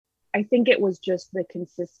I think it was just the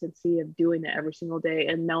consistency of doing it every single day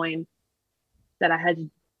and knowing that I had to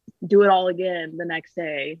do it all again the next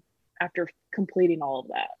day after completing all of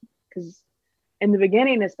that. Because in the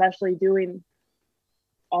beginning, especially doing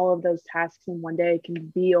all of those tasks in one day can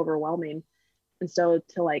be overwhelming. And so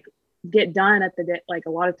to like get done at the day, like a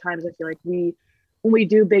lot of times I feel like when we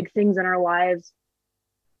do big things in our lives,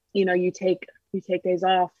 you take days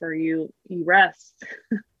off or you rest,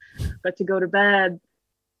 but to go to bed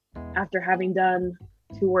after having done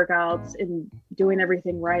 2 workouts and doing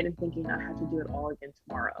everything right and thinking I have to do it all again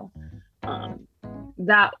tomorrow.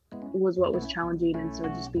 That was what was challenging. And so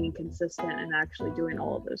just being consistent and actually doing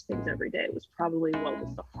all of those things every day was probably what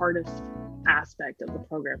was the hardest aspect of the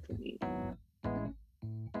program for me.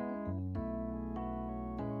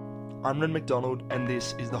 I'm Ren McDonald, and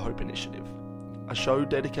this is The Hope Initiative, a show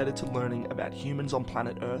dedicated to learning about humans on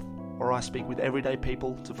planet Earth, where I speak with everyday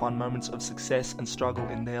people to find moments of success and struggle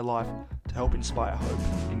in their life to help inspire hope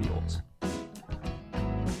in yours.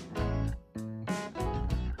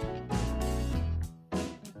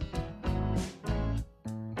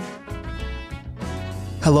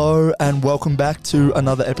 Hello and welcome back to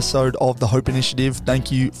another episode of The Hope Initiative.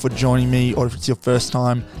 Thank you for joining me, or if it's your first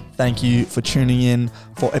time, thank you for tuning in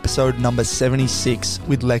for episode number 76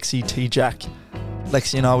 with Lexi Tejcek.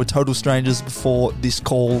 Lexi and I were total strangers before this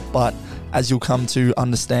call, but as you'll come to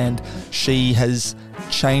understand, she has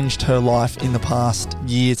changed her life in the past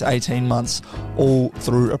year to 18 months, all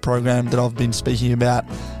through a program that I've been speaking about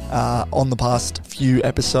on the past few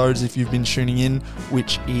episodes, if you've been tuning in,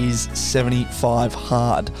 which is 75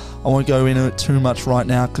 Hard. I won't go into it too much right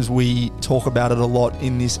now because we talk about it a lot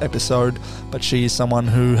in this episode, but she is someone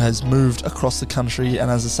who has moved across the country and,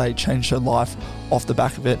 as I say, changed her life off the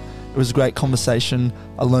back of it. It was a great conversation.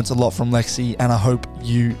 I learnt a lot from Lexi, and I hope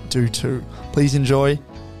you do too. Please enjoy.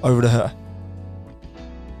 Over to her.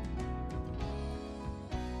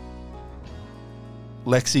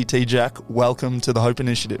 Lexi Tejcek, welcome to the Hope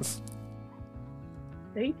Initiative.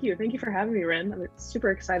 Thank you. Thank you for having me, Ren. I'm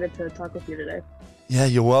super excited to talk with you today. Yeah,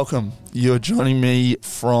 you're welcome. You're joining me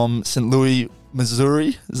from St. Louis,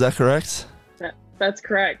 Missouri. Is that correct? That's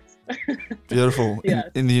correct. Beautiful. Yes.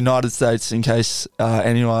 In the United States, in case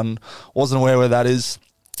anyone wasn't aware where that is.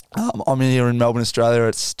 I'm here in Melbourne, Australia.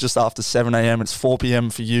 It's just after 7 a.m. It's 4 p.m.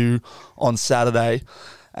 for you on Saturday.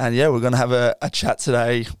 And yeah, we're going to have a chat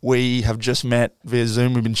today. We have just met via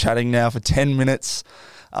Zoom. We've been chatting now for 10 minutes.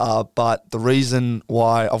 But the reason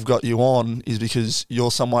why I've got you on is because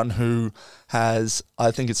you're someone who has,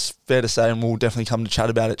 I think it's fair to say, and we'll definitely come to chat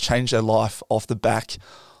about it, changed their life off the back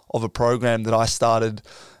of a program that I started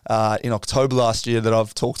in October last year that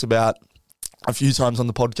I've talked about a few times on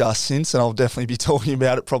the podcast since, and I'll definitely be talking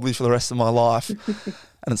about it probably for the rest of my life.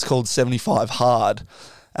 And it's called 75 Hard.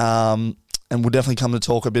 And we'll definitely come to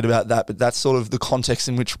talk a bit about that, but that's sort of the context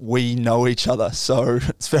in which we know each other. So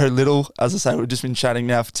it's very little. As I say, we've just been chatting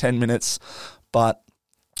now for 10 minutes, but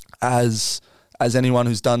as anyone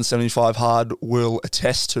who's done 75 Hard will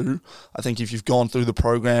attest to, I think if you've gone through the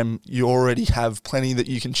program, you already have plenty that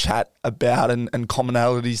you can chat about and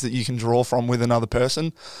commonalities that you can draw from with another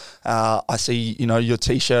person. I see, your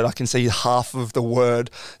t-shirt, I can see half of the word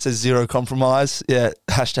says zero compromise. Yeah,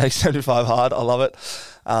 hashtag 75 Hard. I love it.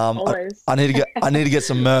 Always. I need to get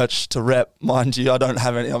some merch to rep. Mind you, I don't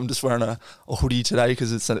have any. I'm just wearing a hoodie today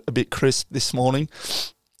because it's a bit crisp this morning.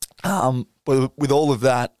 But with all of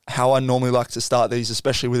that, how I normally like to start these,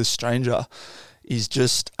 especially with a stranger, is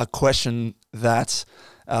just a question that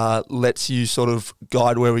lets you sort of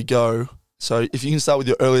guide where we go. So if you can start with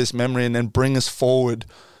your earliest memory and then bring us forward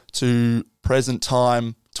to present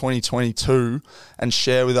time 2022 and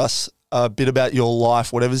share with us a bit about your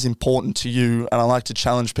life, whatever's important to you. And I like to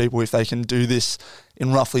challenge people if they can do this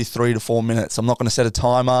in roughly 3 to 4 minutes. I'm not going to set a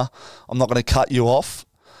timer. I'm not going to cut you off.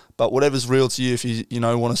 But whatever's real to you, if you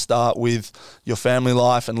want to start with your family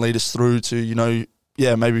life and lead us through to,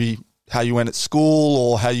 maybe how you went at school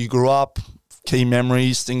or how you grew up, key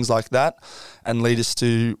memories, things like that, and lead us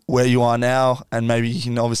to where you are now. And maybe you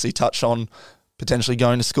can obviously touch on potentially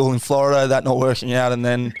going to school in Florida, that not working out, and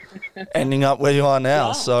then ending up where you are now.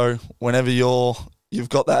 Wow. So whenever you've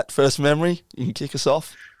got that first memory, you can kick us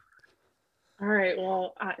off. All right.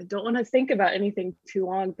 Well, I don't want to think about anything too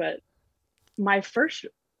long, but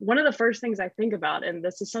one of the first things I think about, and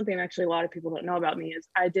this is something actually a lot of people don't know about me, is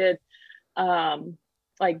I did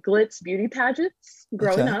like glitz beauty pageants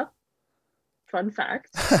growing up. Fun fact.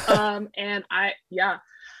 And I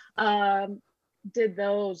did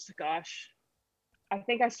those, gosh, I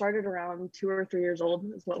think I started around 2 or 3 years old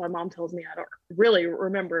is what my mom tells me. I don't really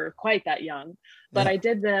remember quite that young, but I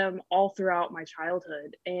did them all throughout my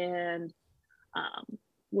childhood. And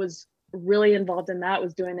was really involved in that,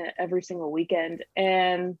 was doing it every single weekend.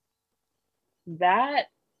 And that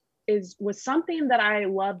was something that I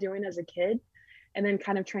loved doing as a kid, and then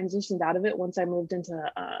kind of transitioned out of it once I moved into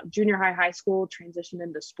junior high school, transitioned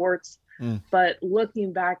into sports. But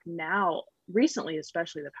looking back now, recently,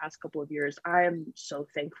 especially the past couple of years, I am so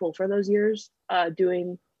thankful for those years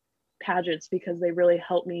doing pageants, because they really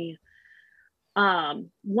helped me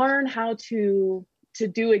learn how to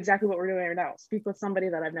do exactly what we're doing right now. Speak with somebody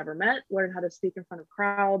that I've never met, learn how to speak in front of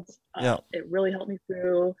crowds. It really helped me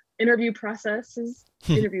through interview processes,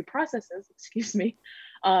 excuse me.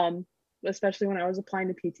 Especially when I was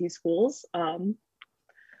applying to PT schools. And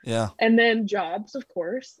then jobs, of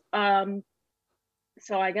course.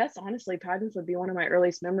 So I guess honestly, pageants would be one of my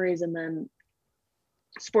earliest memories. And then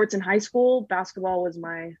sports in high school, basketball was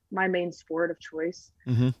my main sport of choice.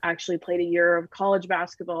 I actually played a year of college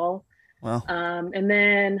basketball. Wow. And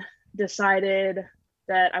then decided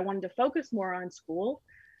that I wanted to focus more on school.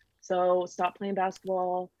 So stopped playing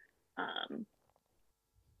basketball.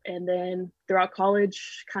 And then throughout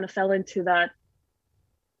college, kind of fell into that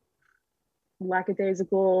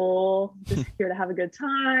lackadaisical, just here to have a good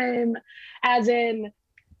time, as in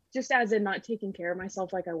not taking care of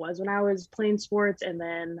myself like I was when I was playing sports. And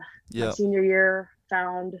then my senior year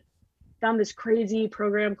found this crazy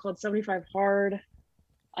program called 75 Hard.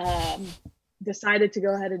 Decided to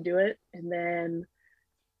go ahead and do it. And then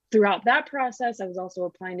throughout that process, I was also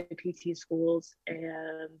applying to PT schools,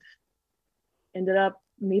 and ended up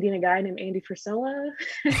meeting a guy named Andy Frisella,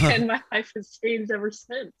 and my life has changed ever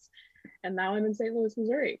since. And now I'm in St. Louis,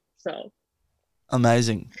 Missouri. So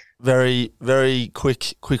amazing. Very, very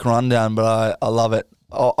quick rundown, but I love it.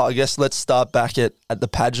 I guess let's start back at the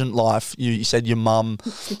pageant life. You said your mum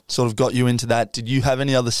sort of got you into that. Did you have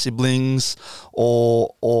any other siblings,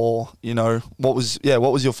 or what was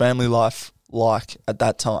your family life like at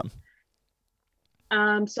that time?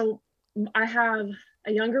 So I have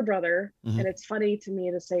a younger brother, and it's funny to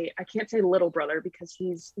me to say, I can't say little brother because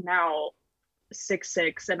he's now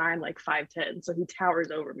 6'6" and I'm like 5'10", so he towers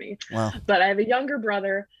over me. Wow. But I have a younger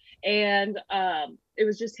brother, and it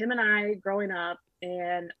was just him and I growing up.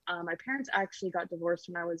 And my parents actually got divorced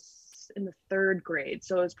when I was in the 3rd grade,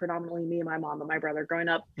 so it was predominantly me and my mom and my brother growing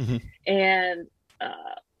up. And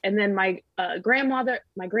then my grandmother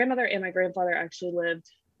and my grandfather actually lived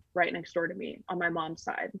right next door to me on my mom's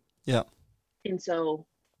side. Yeah. And so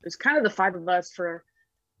it was kind of the 5 of us for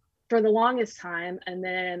the longest time. And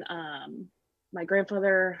then my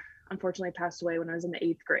grandfather unfortunately passed away when I was in the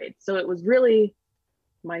 8th grade. So it was really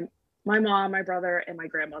my mom, my brother, and my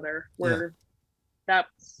grandmother were that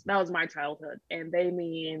was my childhood, and they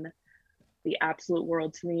mean the absolute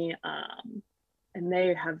world to me. And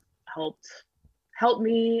they have helped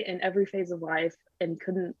me in every phase of life, and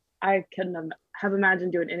I couldn't have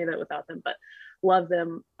imagined doing any of it without them, but love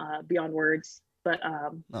them beyond words. But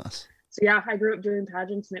nice. So yeah, I grew up doing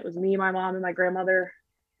pageants, and it was me, my mom, and my grandmother.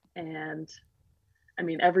 And I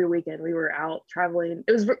mean, every weekend we were out traveling.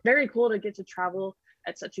 It was very cool to get to travel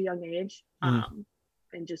at such a young age,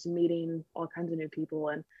 and just meeting all kinds of new people.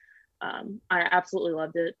 And I absolutely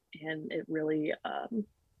loved it. And it really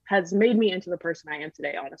has made me into the person I am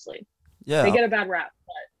today, honestly. Yeah. They get a bad rap,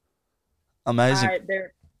 but amazing.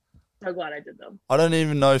 They're so glad I did them. I don't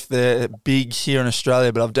even know if they're big here in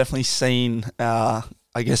Australia, but I've definitely seen, I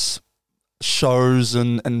guess, shows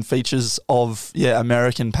and features of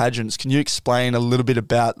American pageants. Can you explain a little bit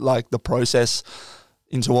about like the process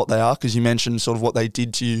into what they are? Because you mentioned sort of what they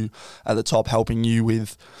did to you at the top, helping you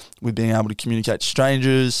with being able to communicate to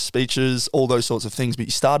strangers, speeches, all those sorts of things. But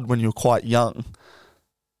you started when you were quite young.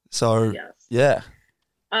 So yes. Yeah.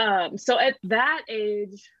 So at that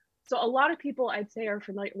age, so a lot of people I'd say are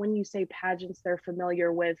familiar, when you say pageants, they're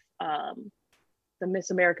familiar with the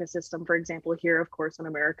Miss America system, for example, here, of course, in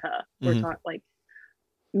America. We're talking like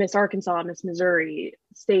Miss Arkansas, Miss Missouri,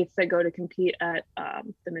 states that go to compete at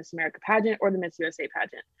the Miss America pageant or the Miss USA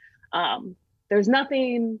pageant. There's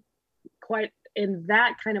nothing quite in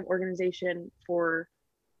that kind of organization for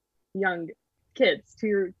young kids, 2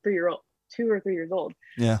 or 3 years old.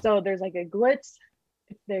 Yeah. So there's like a glitz,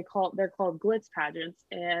 they're called glitz pageants,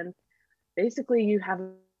 and basically you have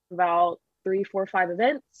about 3, 4, 5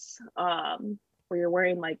 events where you're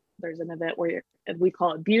wearing, like, there's an event where we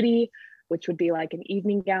call it beauty, which would be like an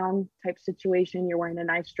evening gown type situation. You're wearing a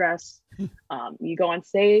nice dress. You go on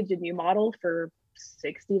stage and you model for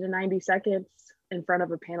 60 to 90 seconds in front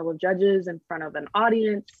of a panel of judges, in front of an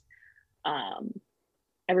audience.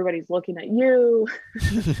 Everybody's looking at you.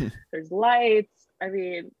 There's lights. I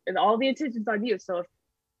mean, and all the attention's on you. So if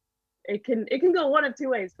it can go one of two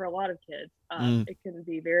ways for a lot of kids. It can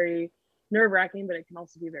be very nerve-wracking, but it can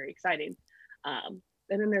also be very exciting. And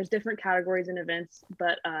then there's different categories and events,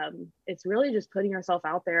 but it's really just putting yourself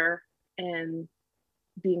out there and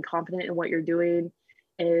being confident in what you're doing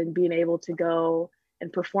and being able to go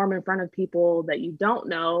and perform in front of people that you don't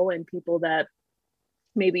know and people that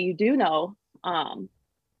maybe you do know.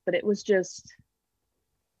 But it was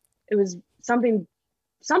something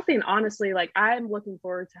honestly, like I'm looking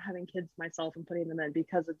forward to having kids myself and putting them in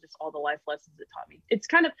because of just all the life lessons it taught me. It's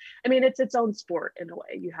kind of, I mean, it's its own sport in a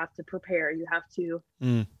way. You have to prepare, you have to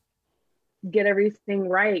get everything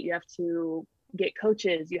right. You have to get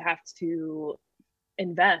coaches, you have to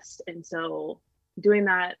invest. And so doing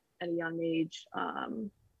that at a young age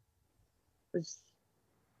was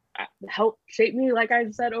helped shape me, like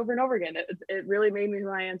I've said over and over again. It really made me who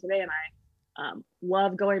I am today. And I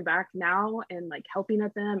love going back now and like helping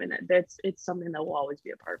at them. And it's something that will always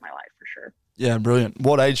be a part of my life for sure. Yeah, brilliant.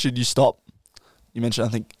 What age did you stop? You mentioned,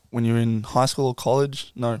 I think, when you were in high school or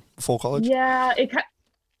college? No, before college? Yeah,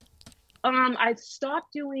 I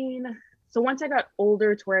stopped doing, so once I got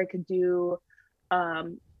older to where I could do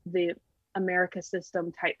the America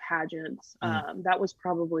System type pageants, that was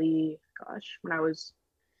probably, when I was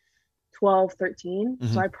 12, 13.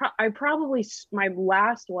 So I probably, my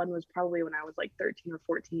last one was probably when I was like 13 or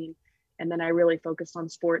 14. And then I really focused on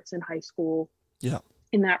sports in high school. Yeah.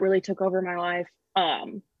 And that really took over my life.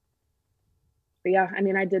 But yeah, I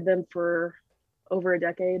mean, I did them for over a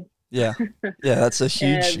decade. Yeah. Yeah, that's a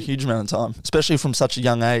huge amount of time, especially from such a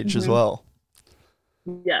young age as well.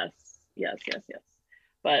 Yes.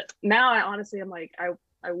 But now I honestly, I'm like,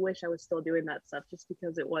 I wish I was still doing that stuff just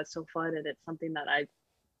because it was so fun and it's something that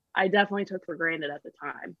I definitely took for granted at the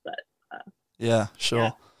time. But yeah, sure.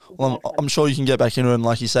 Yeah, well, I'm sure you can get back into it. And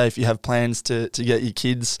like you say, if you have plans to get your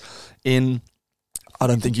kids in, I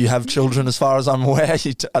don't think you have children as far as I'm aware. I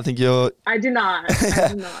think you're... I do not.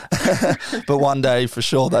 But one day for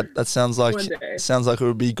sure, that sounds like it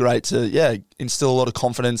would be great to, instill a lot of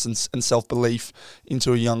confidence and self-belief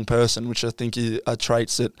into a young person, which I think are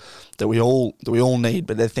traits that we all need,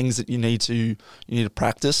 but they're things that you need to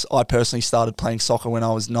practice. I personally started playing soccer when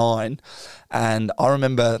I was 9, and I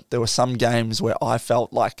remember there were some games where I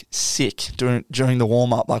felt like sick during the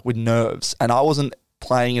warm-up, like with nerves, and I wasn't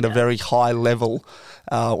playing at a very high level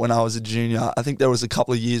when I was a junior. I think there was a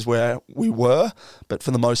couple of years where we were, but for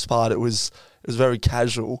the most part it was very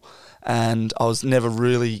casual, and I was never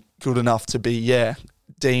really good enough to be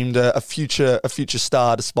deemed a future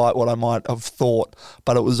star, despite what I might have thought.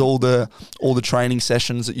 But it was all the training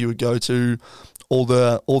sessions that you would go to, all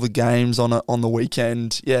the games on the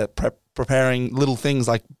weekend, preparing little things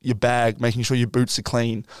like your bag, making sure your boots are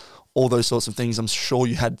clean, all those sorts of things. I'm sure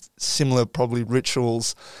you had similar probably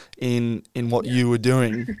rituals in what you were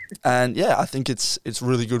doing. And I think it's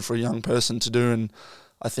really good for a young person to do. And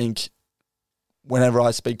I think whenever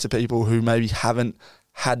I speak to people who maybe haven't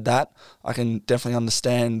had that, I can definitely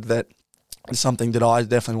understand that it's something that I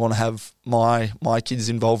definitely want to have my kids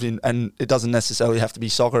involved in. And it doesn't necessarily have to be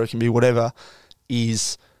soccer. It can be whatever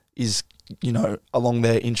is along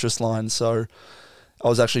their interest line. So I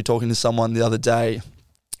was actually talking to someone the other day,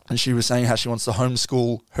 and she was saying how she wants to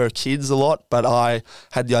homeschool her kids a lot. But I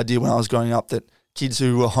had the idea when I was growing up that kids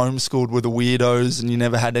who were homeschooled were the weirdos and you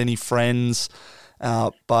never had any friends.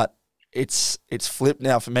 But it's flipped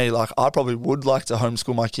now for me. Like, I probably would like to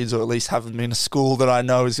homeschool my kids, or at least have them in a school that I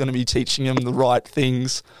know is going to be teaching them the right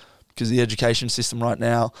things, because the education system right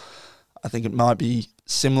now, I think it might be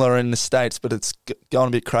similar in the States, but it's going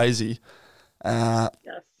a bit crazy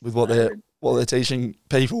with what they're teaching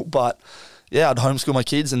people. But I'd homeschool my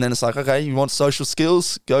kids, and then it's like, okay, you want social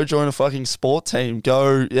skills? Go join a fucking sport team.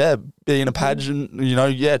 Go, be in a pageant,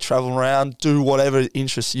 travel around, do whatever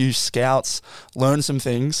interests you, scouts, learn some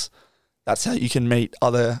things. That's how you can meet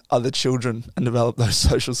other children and develop those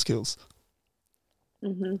social skills.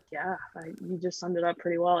 Mm-hmm. Yeah, you just summed it up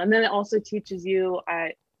pretty well. And then it also teaches you,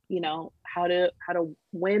 how to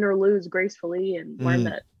win or lose gracefully, and learn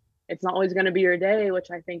that it's not always going to be your day,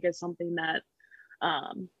 which I think is something that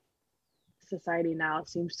society now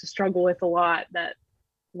seems to struggle with a lot, that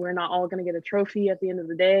we're not all going to get a trophy at the end of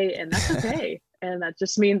the day, and that's okay. And that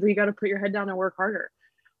just means you got to put your head down and work harder.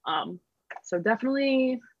 So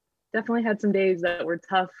definitely had some days that were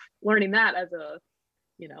tough learning that as a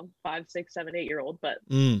 5, 6, 7, 8-year-old, but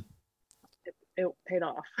it paid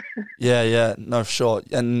off. No, for sure.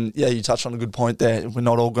 And you touched on a good point there. We're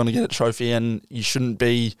not all going to get a trophy, and you shouldn't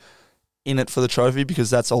be in it for the trophy, because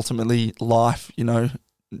that's ultimately life.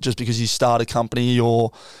 Just because you start a company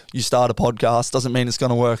or you start a podcast doesn't mean it's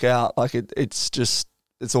going to work out. Like it's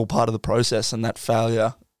all part of the process, and that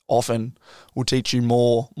failure often will teach you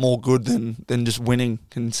more good than just winning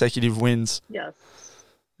consecutive wins. Yes.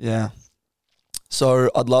 Yeah. So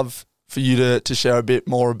I'd love for you to share a bit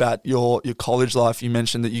more about your college life. You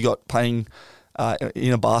mentioned that you got playing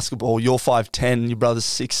in a basketball. You're 5'10", your brother's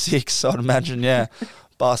 6'6", so I'd imagine,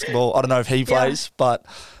 basketball. I don't know if he plays, but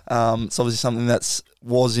it's obviously something that's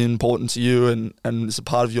was important to you and it's a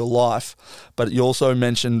part of your life. But you also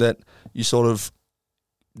mentioned that you sort of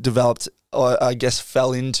developed, or I guess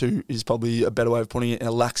fell into, is probably a better way of putting it,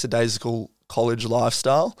 a lackadaisical college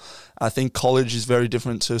lifestyle. I think college is very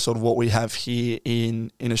different to sort of what we have here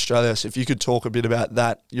in Australia. So if you could talk a bit about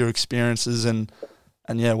that, your experiences and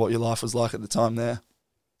what your life was like at the time there.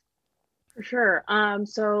 For sure.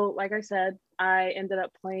 So like I said, I ended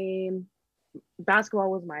up playing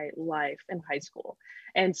basketball was my life in high school.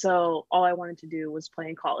 And so all I wanted to do was play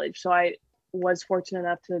in college. So I was fortunate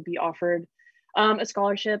enough to be offered a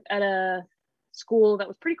scholarship at a school that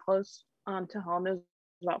was pretty close to home. It was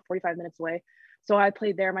about 45 minutes away. So I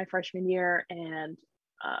played there my freshman year, and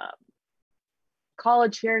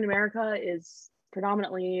college here in America is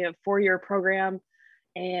predominantly a 4-year program.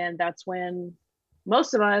 And that's when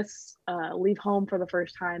most of us leave home for the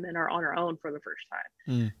first time and are on our own for the first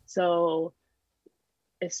time. So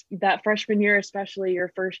it's that freshman year, especially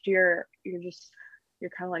your first year, you're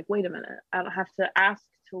kind of like, wait a minute, I don't have to ask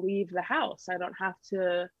to leave the house. I don't have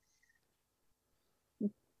to,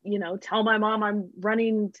 tell my mom I'm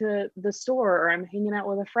running to the store or I'm hanging out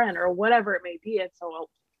with a friend or whatever it may be. And so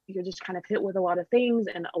you're just kind of hit with a lot of things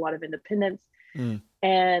and a lot of independence.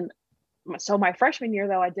 And so my freshman year,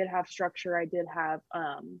 though, I did have structure. I did have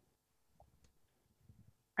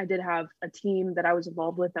a team that I was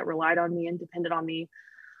involved with that relied on me and depended on me.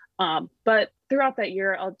 But throughout that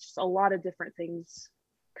year, just a lot of different things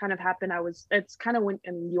kind of happened. It's kind of when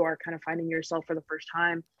and you are kind of finding yourself for the first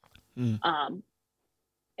time.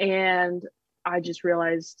 And I just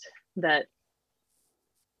realized that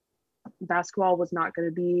basketball was not going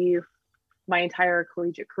to be my entire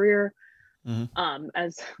collegiate career.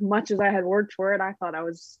 As much as I had worked for it, I thought I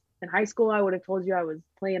was in high school. I would have told you I was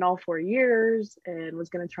playing all 4 years and was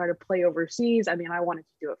going to try to play overseas. I mean, I wanted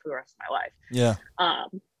to do it for the rest of my life. Yeah.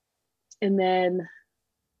 And then,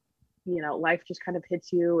 life just kind of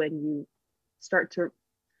hits you and you start to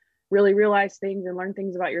really realize things and learn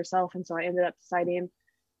things about yourself. And so I ended up deciding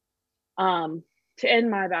to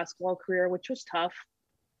end my basketball career, which was tough.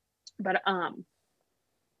 But I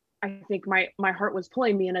think my heart was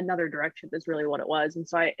pulling me in another direction is really what it was. And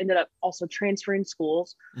so I ended up also transferring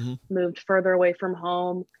schools, moved further away from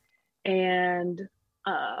home, and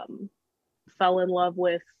fell in love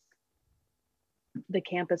with the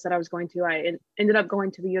campus that I was going to. I ended up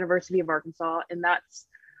going to the University of Arkansas, and that's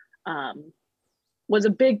was a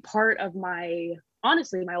big part of my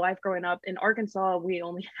life growing up. In Arkansas, we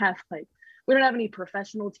don't have any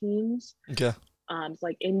professional teams. Okay. It's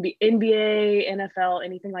like NBA, NFL,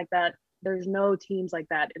 anything like that. There's no teams like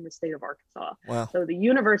that in the state of Arkansas. Wow. So the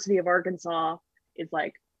University of Arkansas is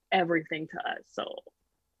like everything to us. So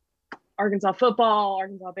Arkansas football,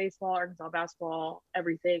 Arkansas baseball, Arkansas basketball,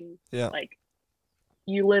 everything. Yeah. Like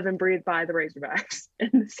you live and breathe by the Razorbacks in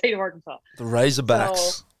the state of Arkansas. The Razorbacks.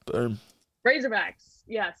 So, Boom. Razorbacks.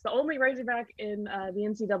 Yes. The only Razorback in the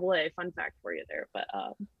NCAA. Fun fact for you there. But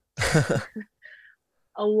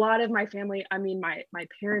a lot of my family, I mean, my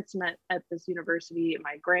parents met at this university.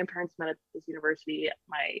 My grandparents met at this university.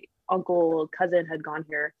 My uncle, cousin had gone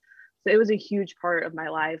here. So it was a huge part of my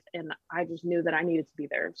life. And I just knew that I needed to be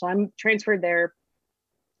there. So I'm transferred there.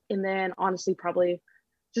 And then honestly, probably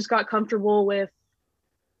just got comfortable with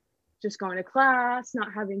just going to class,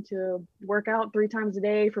 not having to work out 3 times a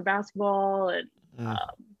day for basketball. And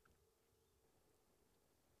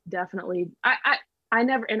definitely, I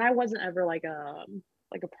never, and I wasn't ever like a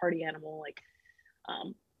party animal. Like,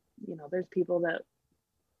 there's people that,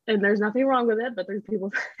 and there's nothing wrong with it, but there's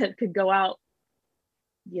people that could go out,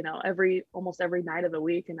 almost every night of the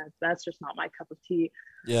week. And that's just not my cup of tea.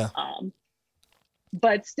 Yeah.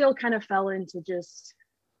 But still kind of fell into just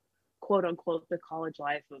quote unquote the college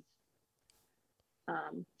life of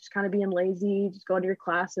just kind of being lazy, just going to your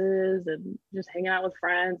classes and just hanging out with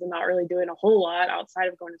friends and not really doing a whole lot outside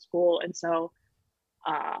of going to school. And so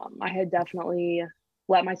I had definitely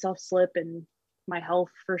let myself slip in my health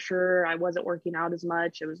for sure. I wasn't working out as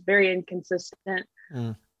much. It was very inconsistent.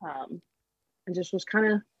 And just was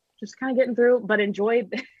kind of getting through, but enjoyed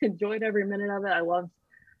every minute of it. I loved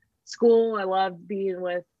school. I loved being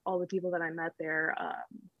with all the people that I met there.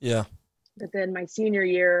 Yeah. But then my senior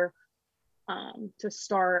year, to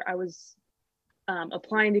start, I was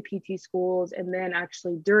applying to PT schools. And then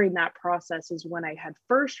actually during that process is when I had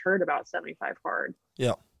first heard about 75 hard.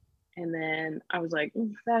 Yeah. And then I was like,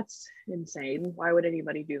 that's insane. Why would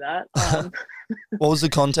anybody do that? What was the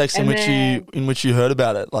context And then in which you heard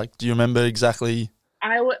about it? Like, do you remember exactly?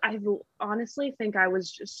 I honestly think I was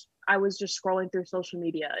just scrolling through social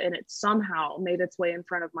media and it somehow made its way in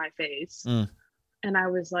front of my face. Mm, And I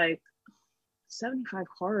was like, 75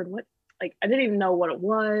 hard, what? Like, I didn't even know what it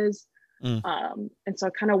was. mm. And so I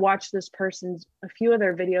kind of watched a few of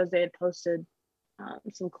their videos they had posted,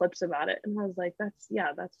 some clips about it. And I was like, that's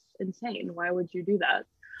insane. Why would you do that?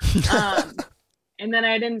 Um, and then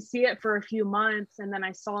I didn't see it for a few months. And then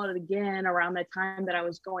I saw it again around the time that I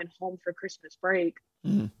was going home for Christmas break.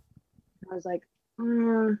 Mm. I was like,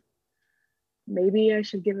 maybe I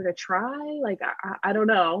should give it a try. Like, I don't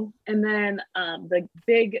know. And then I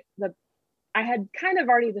had kind of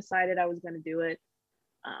already decided I was going to do it.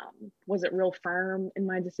 Wasn't real firm in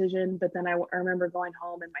my decision, but then I remember going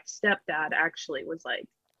home and my stepdad actually was like,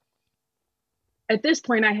 at this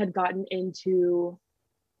point I had gotten into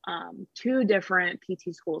two different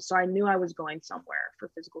PT schools, so I knew I was going somewhere for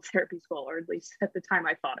physical therapy school, or at least at the time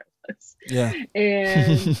I thought it was. Yeah.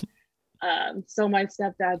 And so my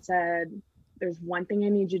stepdad said, there's one thing I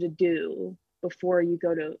need you to do before you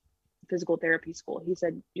go to physical therapy school. He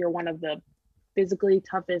said, you're one of the physically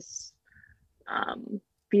toughest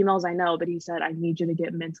females I know, but he said, I need you to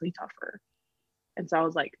get mentally tougher. And so I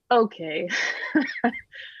was like, okay,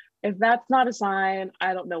 if that's not a sign,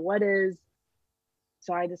 I don't know what is.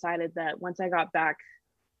 So I decided that once I got back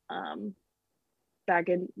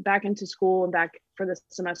into school and back for the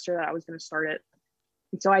semester, that I was going to start it.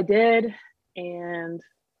 And so I did, and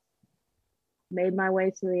made my way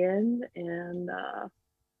to the end, and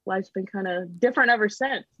life's been kind of different ever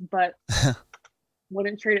since, but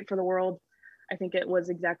wouldn't trade it for the world. I think it was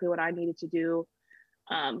exactly what I needed to do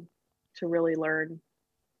to really learn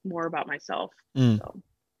more about myself. So.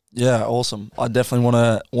 Yeah, awesome. I definitely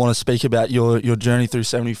want to speak about your journey through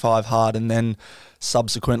 75 hard, and then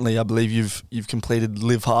subsequently, I believe you've completed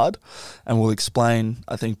Live Hard, and we'll explain,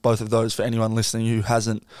 I think, both of those for anyone listening who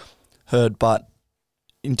hasn't heard. But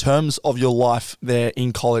in terms of your life there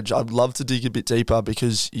in college, I'd love to dig a bit deeper,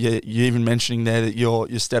 because you're even mentioning there that your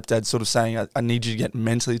stepdad's sort of saying, I need you to get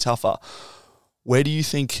mentally tougher. Where do you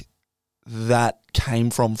think that came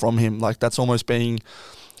from him? Like, that's almost being,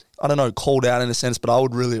 I don't know, called out in a sense, but I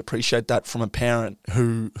would really appreciate that from a parent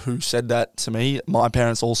who said that to me. My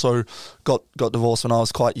parents also got divorced when I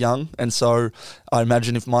was quite young, and so I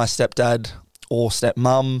imagine if my stepdad or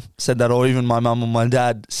stepmum said that, or even my mum or my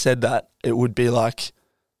dad said that, it would be like,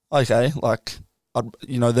 okay, like,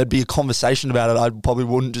 there'd be a conversation about it. I probably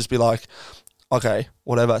wouldn't just be like, okay,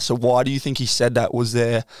 whatever. So why do you think he said that? Was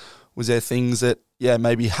there things that,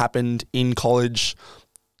 maybe happened in college?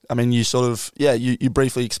 I mean, you sort of, you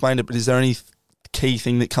briefly explained it, but is there any key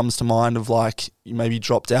thing that comes to mind of, like, you maybe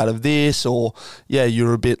dropped out of this, or,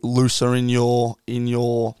 you're a bit looser in your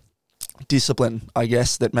discipline, I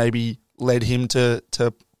guess, that maybe led him to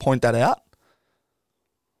point that out?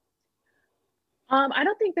 I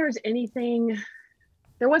don't think there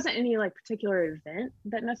wasn't any like particular event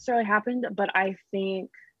that necessarily happened, but I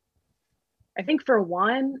think for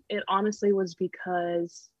one, it honestly was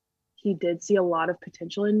because he did see a lot of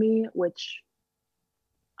potential in me, which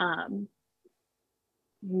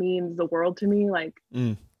means the world to me. Like,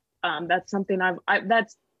 that's something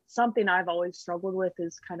I've always struggled with,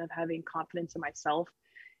 is kind of having confidence in myself.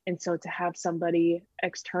 And so to have somebody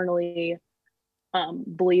externally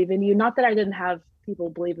believe in you, not that I didn't have people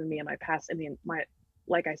believe in me in my past. I mean,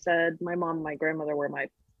 like I said, my mom and my grandmother were my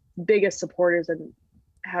biggest supporters and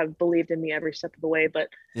have believed in me every step of the way. But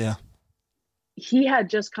he had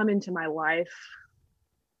just come into my life,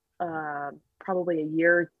 probably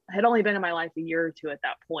had only been in my life a year or two at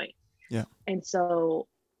that point. Yeah. And so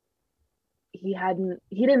he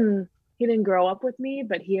didn't grow up with me,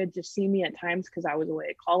 but he had just seen me at times because I was away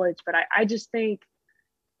at college. But I just think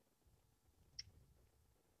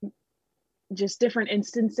just different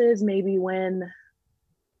instances, maybe when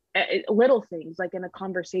little things, like in a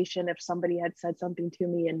conversation, if somebody had said something to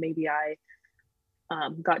me and maybe I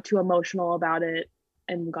got too emotional about it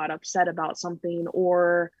and got upset about something,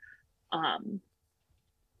 or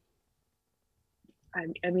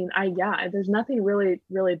there's nothing really,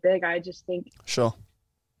 really big. I just think sure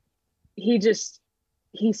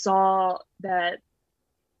he saw that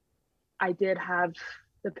I did have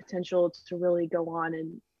the potential to really go on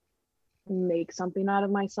and make something out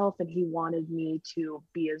of myself, and he wanted me to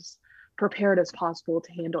be as prepared as possible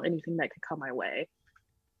to handle anything that could come my way.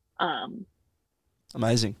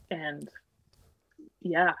 Amazing. And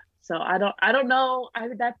so I don't know,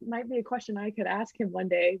 that might be a question I could ask him one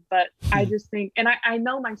day, but I just think, and I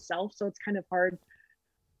know myself, so it's kind of hard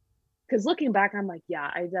because looking back, I'm like,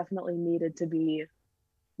 yeah, I definitely needed to be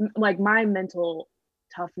like, my mental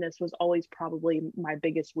toughness was always probably my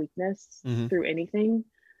biggest weakness Mm-hmm. through anything.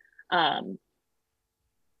 Um,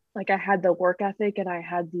 like I had the work ethic and I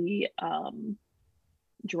had the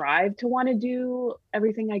drive to want to do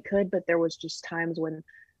everything I could, but there was just times when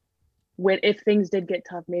if things did get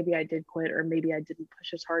tough, maybe I did quit or maybe I didn't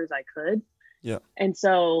push as hard as I could. Yeah. And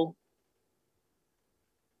so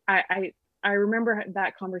I remember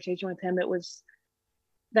that conversation with him.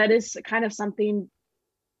 That is kind of something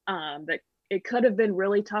that it could have been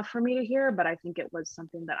really tough for me to hear, but I think it was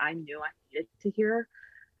something that I knew I needed to hear.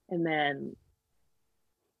 And then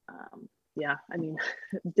yeah, I mean,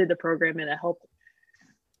 did the program and it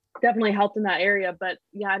definitely helped in that area. But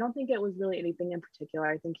yeah, I don't think it was really anything in particular.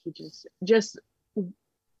 I think he just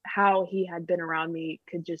how he had been around me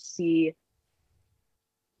could see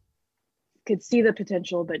the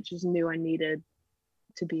potential, but just knew I needed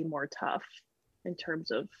to be more tough in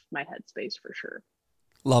terms of my headspace for sure.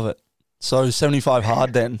 Love it. So 75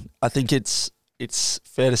 hard then. I think it's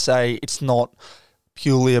fair to say it's not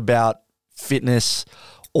purely about fitness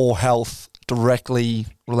or health directly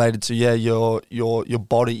related to your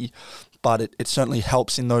body, but it certainly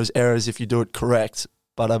helps in those areas if you do it correct.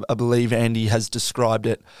 But I believe Andy has described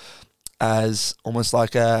it as almost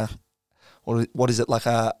like what is it, like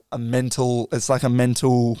a mental, it's like a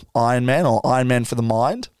mental Ironman or Ironman for the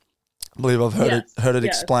mind. I believe I've heard it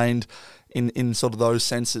explained in sort of those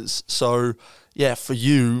senses. So yeah, for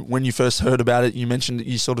you, when you first heard about it, you mentioned that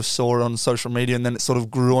you sort of saw it on social media and then it sort of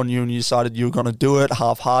grew on you and you decided you were going to do it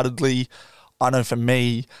half-heartedly. I know for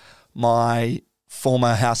me, my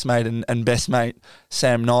former housemate and best mate,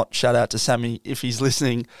 Sam Knott, shout out to Sammy if he's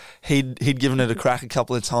listening, he'd given it a crack a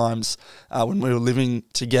couple of times when we were living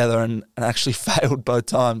together and actually failed both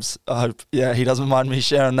times. I hope, he doesn't mind me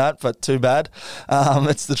sharing that, but too bad.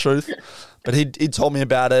 It's the truth. But he'd told me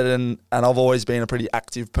about it and I've always been a pretty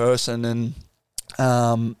active person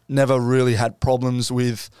and never really had problems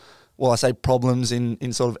with, well, I say problems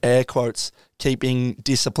in sort of air quotes, keeping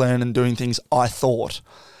discipline and doing things I thought.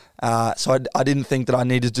 So I didn't think that I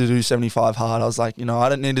needed to do 75 hard. I was like, I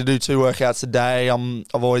don't need to do 2 workouts a day.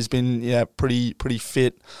 I've always been pretty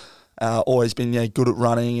fit. Always been good at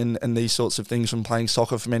running and these sorts of things from playing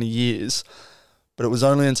soccer for many years. But it was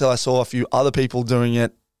only until I saw a few other people doing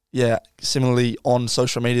it, similarly on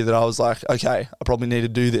social media, that I was like, okay, I probably need to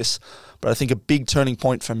do this. But I think a big turning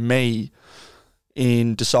point for me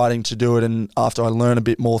in deciding to do it, and after I learned a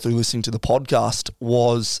bit more through listening to the podcast,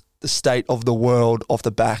 was the state of the world off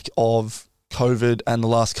the back of COVID and the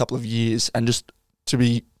last couple of years. And just to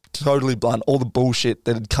be totally blunt, all the bullshit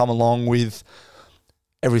that had come along with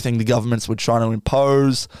everything the governments were trying to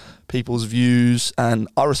impose, people's views, and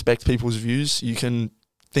I respect people's views. You can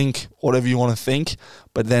think whatever you want to think,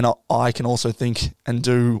 but then I can also think and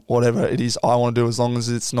do whatever it is I want to do, as long as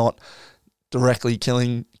it's not directly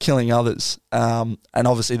killing others. And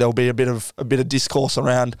obviously there'll be a bit of discourse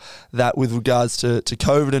around that with regards to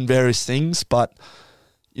COVID and various things, but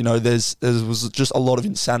there was just a lot of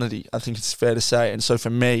insanity, I think it's fair to say. And so for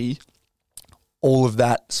me, all of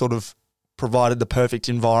that sort of provided the perfect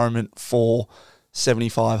environment for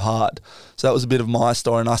 75 hard. So that was a bit of my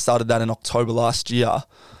story, and I started that in October last year.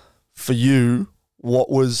 For you,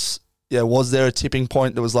 was there a tipping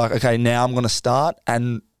point that was like, okay, now I'm going to start?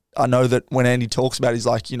 And I know that when Andy talks about it, he's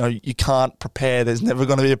like, you can't prepare. There's never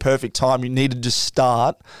going to be a perfect time. You need to just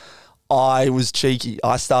start. I was cheeky.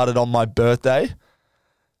 I started on my birthday,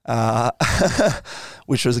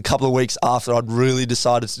 which was a couple of weeks after I'd really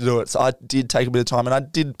decided to do it. So I did take a bit of time and I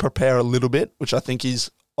did prepare a little bit, which I think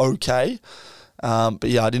is okay. But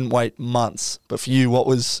yeah, I didn't wait months. But for you, what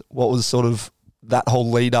was sort of that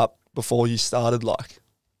whole lead up before you started like?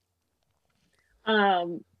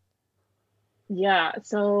 Yeah,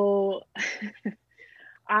 so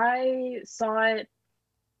I saw it.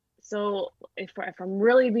 So if I'm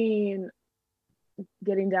really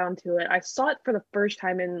getting down to it, I saw it for the first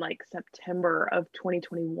time in like September of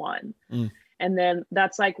 2021. And then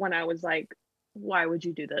that's like when I was like, why would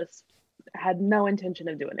you do this? I had no intention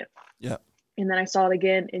of doing it. Yeah. And then I saw it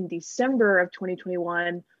again in December of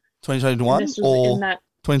 2021. 2021 or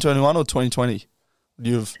 2021 or 2020?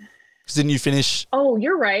 Because didn't you finish? Oh,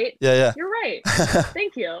 you're right. Yeah. You're right.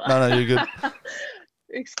 Thank you. No, you're good.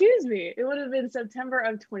 Excuse me. It would have been September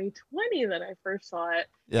of 2020 that I first saw it.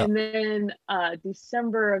 Yeah. And then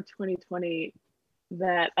December of 2020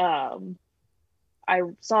 that I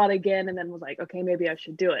saw it again and then was like, okay, maybe I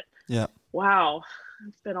should do it. Yeah. Wow.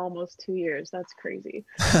 It's been almost 2 years. That's crazy.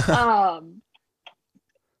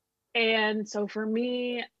 And so for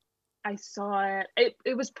me, I saw it.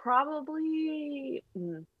 It was probably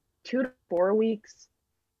 2 to 4 weeks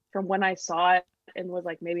from when I saw it and was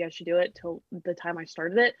like, maybe I should do it till the time I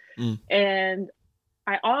started it. And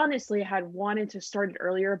I honestly had wanted to start it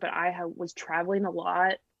earlier, but was traveling a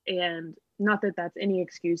lot, and not that that's any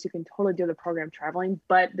excuse. You can totally do the program traveling,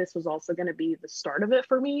 but this was also going to be the start of it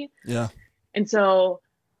for me. Yeah. And so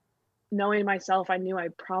knowing myself, I knew I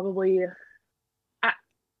probably,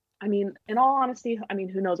 I mean, in all honesty, I mean,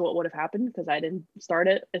 who knows what would have happened because I didn't start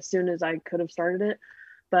it as soon as I could have started it.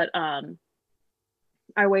 But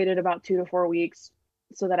I waited about 2 to 4 weeks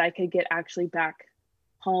so that I could get actually back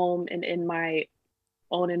home and in my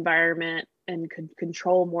own environment and could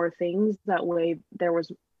control more things. That way it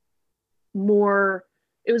was more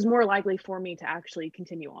likely for me to actually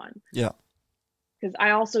continue on. Yeah. Because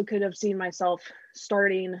I also could have seen myself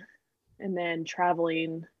starting and then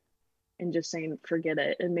traveling and just saying, forget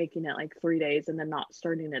it, and making it like 3 days and then not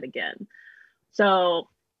starting it again. So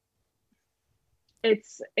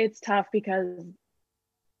it's tough because,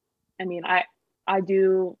 I mean, I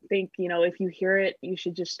do think, if you hear it, you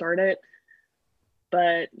should just start it.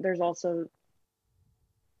 But there's also,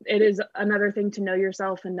 it is another thing to know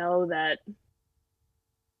yourself and know that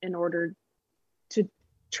in order to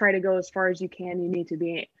try to go as far as you can, you need to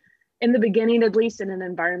be, in the beginning, at least, in an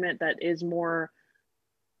environment that is more,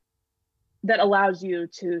 that allows you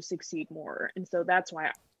to succeed more. And so that's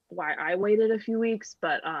why I waited a few weeks.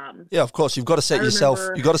 But yeah, of course, you've got to set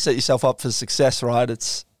yourself up for success, right?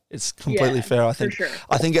 It's completely fair. I think. For sure.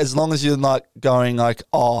 I think as long as you're not going like,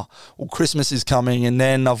 oh, well, Christmas is coming, and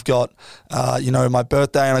then I've got, my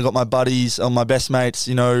birthday, and I got my buddies or my best mates,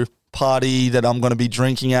 party that I'm going to be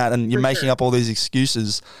drinking at, and you're making up all these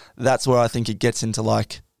excuses. That's where I think it gets into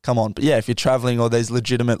like, come on. But yeah, if you're traveling or there's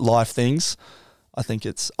legitimate life things, I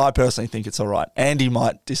personally think it's all right. Andy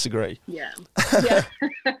might disagree. Yeah.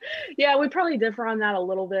 Yeah, we probably differ on that a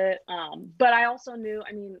little bit. But I also knew,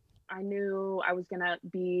 I knew I was going to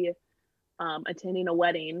be attending a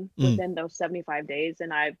wedding within those 75 days,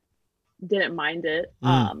 and I didn't mind it.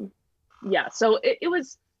 Yeah, so it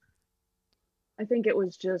was, I think it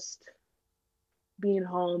was just being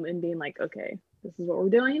home and being like, okay, this is what we're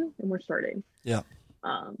doing and we're starting. Yeah.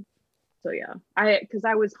 So yeah, I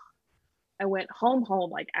went home,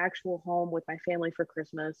 like actual home with my family for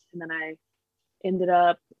Christmas. And then I ended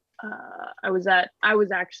up, I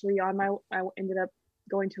ended up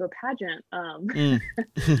going to a pageant,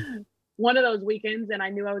 one of those weekends, and I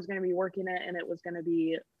knew I was going to be working it, and it was going to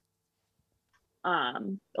be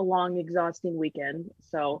a long, exhausting weekend.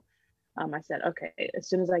 So I said, okay, as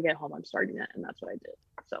soon as I get home, I'm starting it. And that's what I did.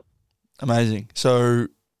 So amazing. So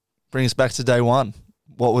bring us back to day one.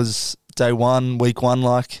 What was day one, week one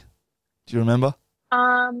like? Do you remember?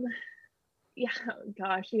 Yeah,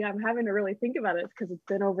 gosh, yeah, I'm having to really think about it because it's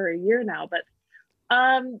been over a year now. But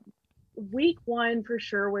week one for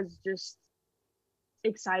sure was just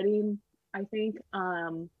exciting, I think,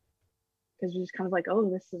 because you're just kind of like, oh,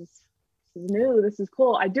 this is new, this is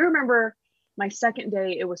cool. I do remember my second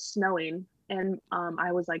day, it was snowing, and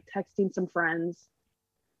I was like texting some friends,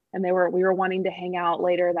 and we were wanting to hang out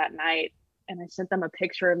later that night, and I sent them a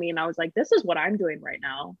picture of me, and I was like, this is what I'm doing right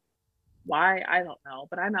now. Why? I don't know,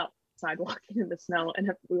 but I'm outside walking in the snow,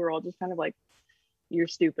 and we were all just kind of like, you're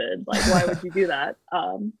stupid. Like, why would you do that?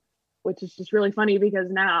 Which is just really funny because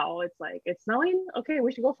now it's like, it's snowing. Okay,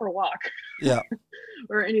 we should go for a walk. Yeah.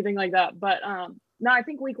 Or anything like that. But no, I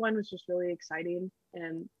think week one was just really exciting.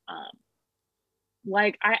 And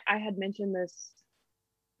like I had mentioned this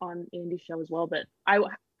on Andy's show as well, but I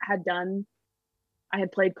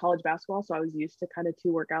had played college basketball, so I was used to kind of 2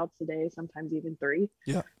 workouts a day, sometimes even 3.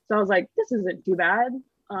 Yeah. So I was like, this isn't too bad.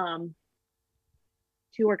 2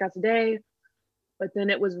 workouts a day. But then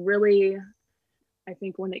it was really, I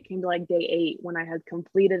think when it came to like day 8, when I had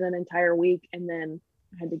completed an entire week and then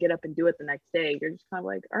I had to get up and do it the next day, you're just kind of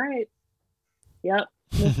like, all right, yep,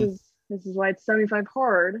 this is why it's 75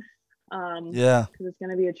 hard. Yeah. Because it's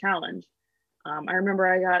going to be a challenge. I remember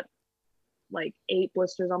I got like 8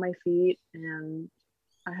 blisters on my feet, and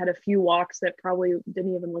I had a few walks that probably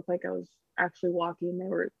didn't even look like I was actually walking.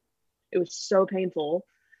 It was so painful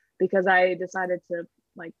because I decided to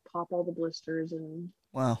like pop all the blisters, and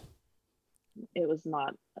wow, it was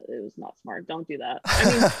not smart. Don't do that.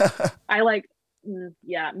 I mean,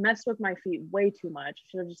 I messed with my feet way too much.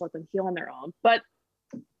 Should have just let them heal on their own. But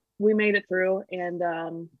we made it through,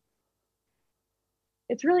 and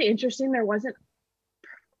it's really interesting. There wasn't,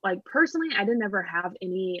 like, personally, I didn't ever have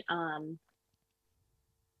any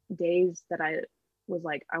days that I was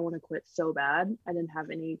like, I want to quit so bad. I didn't have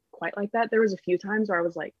any quite like that. There was a few times where I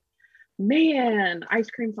was like, man,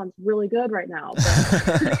 ice cream sounds really good right now,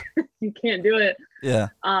 but you can't do it. Yeah.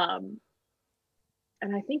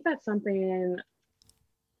 And I think that's something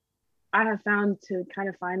I have found to kind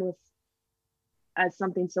of find with as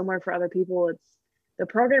something similar for other people. It's the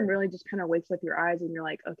program really just kind of wakes up your eyes and you're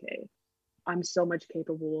like, okay, I'm so much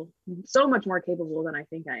more capable than I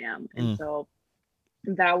think I am. And so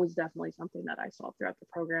that was definitely something that I saw throughout the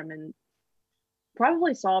program, and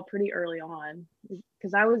probably saw pretty early on,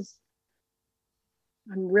 because I'm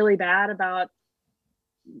really bad about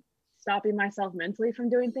stopping myself mentally from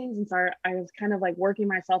doing things. And so I was kind of like working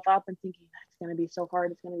myself up and thinking, that's going to be so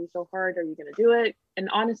hard. It's going to be so hard. Are you going to do it? And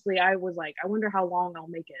honestly, I was like, I wonder how long I'll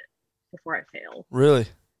make it before I fail. Really?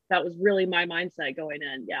 That was really my mindset going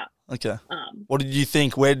in. Yeah. Okay. What did you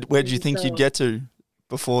think? Where did you think you'd get to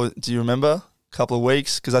before? Do you remember? A couple of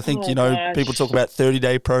weeks? Because I think, people talk about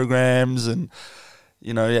 30-day programs and,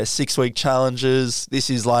 6-week challenges. This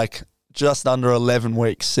is like just under 11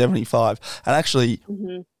 weeks, 75. And actually,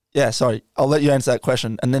 yeah, sorry, I'll let you answer that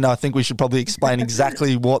question. And then I think we should probably explain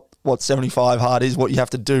exactly what 75 hard is, what you have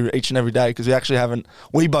to do each and every day, because we actually haven't,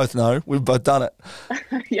 we both know, we've both done it.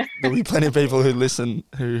 Yeah. There'll be plenty of people who listen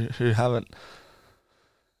who haven't.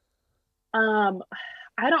 I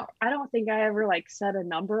don't think I ever like set a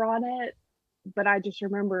number on it, but I just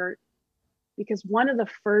remember, because one of the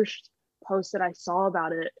first posts that I saw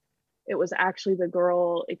about it, it was actually the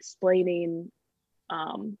girl explaining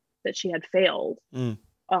that she had failed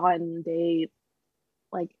on day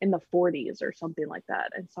like in the 40s or something like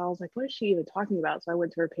that. And so I was like, what is she even talking about? So I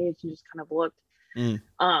went to her page and just kind of looked.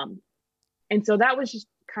 And so that was just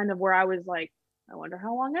kind of where I was like, I wonder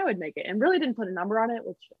how long I would make it, and really didn't put a number on it,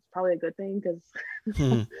 which is probably a good thing, because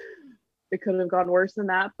it could have gone worse than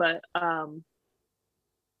that. But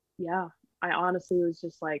yeah, I honestly was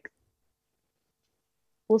just like,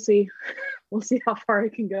 we'll see. We'll see how far I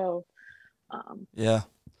can go. Yeah.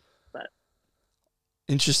 But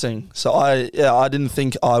interesting. So I didn't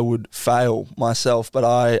think I would fail myself, but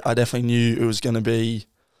I definitely knew it was going to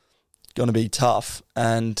be tough.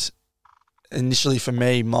 And initially for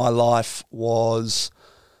me, my life was,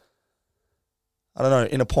 I don't know,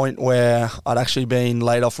 in a point where I'd actually been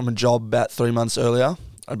laid off from a job about 3 months earlier.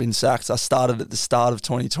 I'd been sacked. I started at the start of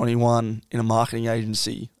 2021 in a marketing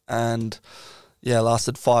agency, and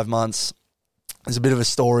lasted 5 months. There's a bit of a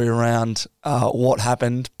story around what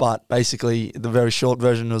happened, but basically the very short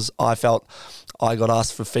version was I felt I got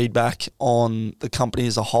asked for feedback on the company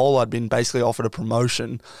as a whole. I'd been basically offered a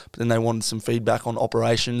promotion, but then they wanted some feedback on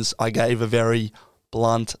operations. I gave a very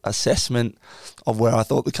blunt assessment of where I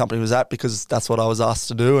thought the company was at, because that's what I was asked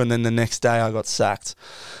to do. And then the next day I got sacked,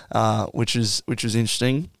 which was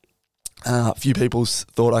interesting. A few people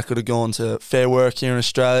thought I could have gone to Fair Work here in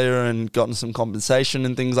Australia and gotten some compensation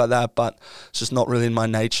and things like that, but it's just not really in my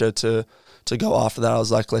nature to go after that. I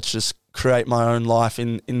was like, let's just create my own life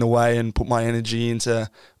in the way and put my energy into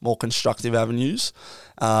more constructive avenues.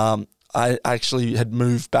 I actually had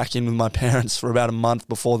moved back in with my parents for about a month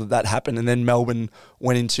before that happened, and then Melbourne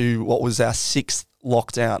went into what was our 6th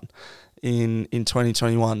lockdown in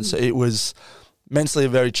 2021. So it was mentally a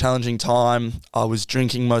very challenging time. I was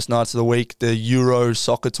drinking most nights of the week. The Euro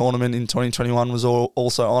soccer tournament in 2021 was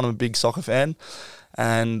also on. I'm a big soccer fan.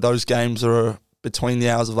 And those games are between the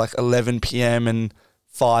hours of like 11 p.m. and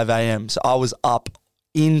 5 a.m. So I was up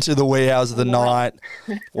into the wee hours of the night,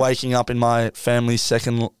 waking up in my family's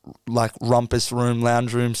second like rumpus room,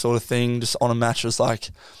 lounge room sort of thing, just on a mattress. Like,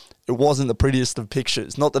 it wasn't the prettiest of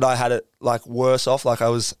pictures. Not that I had it like worse off. Like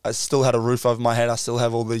I still had a roof over my head. I still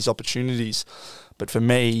have all these opportunities. But for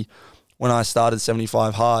me, when I started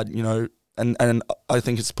 75 Hard, and I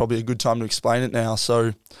think it's probably a good time to explain it now.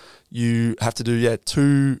 So you have to do,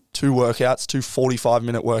 two workouts, 2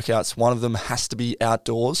 45-minute workouts. One of them has to be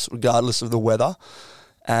outdoors, regardless of the weather.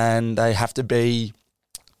 And they have to be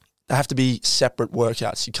separate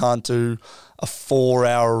workouts. You can't do a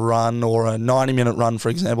 4-hour run or a 90-minute run, for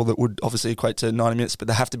example, that would obviously equate to 90 minutes, but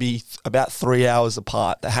they have to be about 3 hours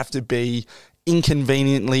apart. They have to be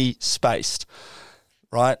inconveniently spaced,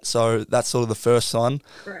 right? So that's sort of the first one.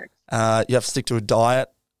 Correct. You have to stick to a diet,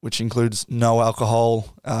 which includes no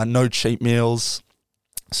alcohol, no cheat meals.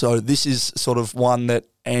 So this is sort of one that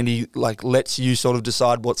Andy lets you sort of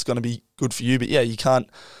decide what's going to be good for you. But you can't,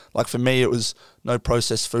 for me, it was no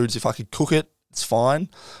processed foods. If I could cook it, it's fine.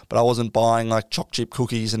 But I wasn't buying choc chip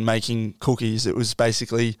cookies and making cookies. It was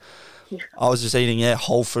basically, I was just eating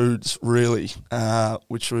whole foods really,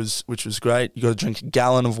 which was great. You got to drink a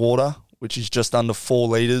gallon of water, which is just under 4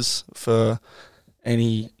 liters for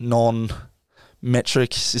any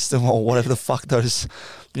non-metric system or whatever the fuck those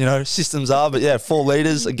systems are. But 4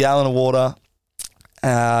 liters, a gallon of water.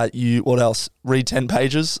 What else? Read 10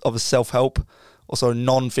 pages of a self-help, also a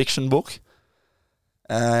non-fiction book.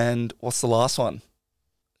 And what's the last one?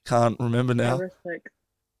 can't remember now. Progress pick.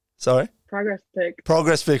 Sorry? Progress pick.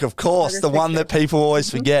 Progress pick, of course. Progress the one picture. that people always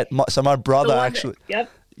forget. So my brother Yep.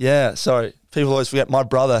 Yeah, sorry. People always forget. My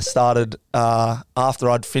brother started after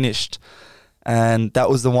I'd finished, and that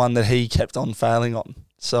was the one that he kept on failing on.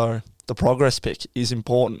 So the progress pick is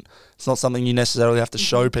important. It's not something you necessarily have to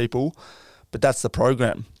show people, but that's the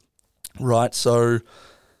program, right? So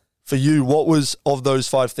for you, what was, of those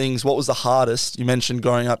 5 things, what was the hardest? You mentioned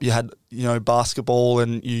growing up you had, basketball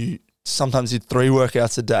and you sometimes did 3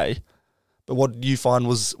 workouts a day. But what did you find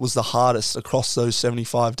was the hardest across those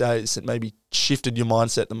 75 days that maybe shifted your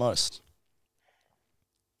mindset the most?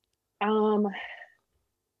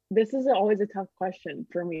 This is always a tough question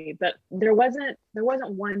for me, but there wasn't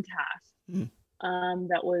one task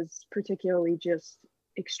that was particularly just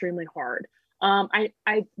extremely hard. I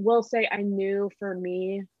will say I knew for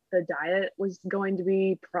me the diet was going to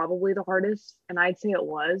be probably the hardest, and I'd say it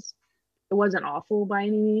was. It wasn't awful by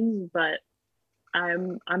any means, but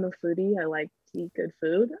I'm a foodie. I like to eat good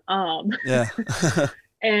food. Yeah.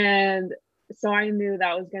 And so I knew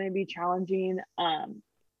that was going to be challenging.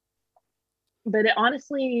 But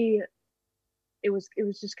honestly, it was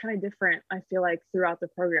just kind of different. I feel like throughout the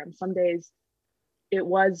program, some days it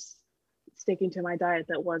was sticking to my diet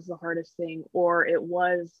that was the hardest thing, or it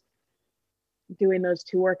was doing those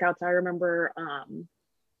 2 workouts. I remember,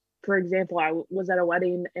 for example, I was at a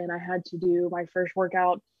wedding and I had to do my first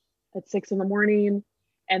workout at 6 a.m.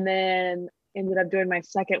 and then ended up doing my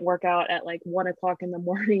second workout at like 1 o'clock in the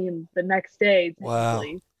morning the next day. Wow.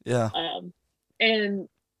 Yeah. And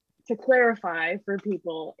to clarify for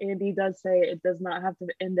people, Andy does say it does not have to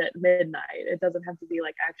end at midnight. It doesn't have to be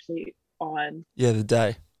like actually on the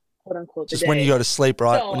day, quote unquote, just when you go to sleep,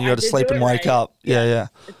 right? So when you go to sleep and wake up. Yeah.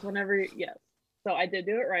 It's whenever, yes. So I did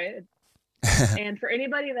do it right. And for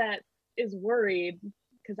anybody that is worried,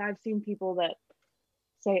 because I've seen people that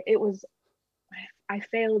say I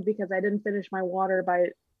failed because I didn't finish my water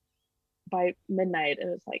by midnight,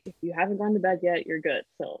 and it's like, if you haven't gone to bed yet, you're good.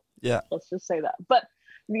 So yeah, let's just say that. But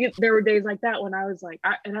there were days like that when I was like,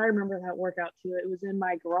 I remember that workout too. It was in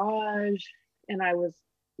my garage and I was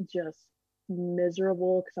just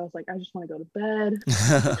miserable because I was like, I just want to go to bed.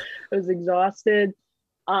 I was exhausted.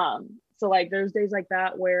 So like there's days like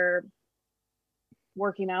that where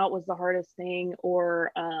working out was the hardest thing,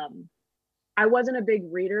 or I wasn't a big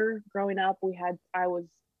reader growing up. I was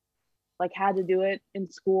like had to do it in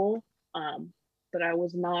school. But I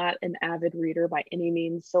was not an avid reader by any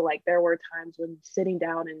means. So like there were times when sitting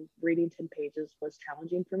down and reading 10 pages was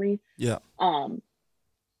challenging for me. Yeah.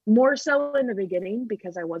 More so in the beginning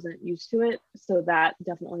because I wasn't used to it. So that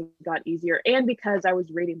definitely got easier. And because I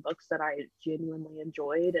was reading books that I genuinely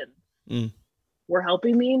enjoyed and were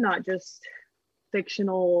helping me, not just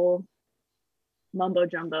fictional mumbo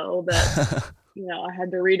jumbo that, I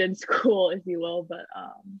had to read in school, if you will. But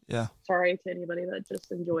sorry to anybody that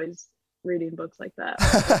just enjoys reading books like that.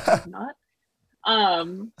 Not.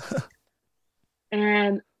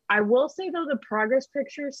 And I will say though, the progress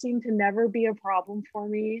pictures seem to never be a problem for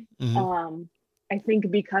me. I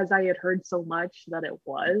think because I had heard so much that it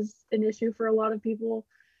was an issue for a lot of people.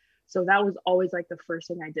 So that was always like the first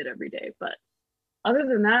thing I did every day. But other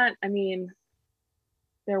than that, I mean,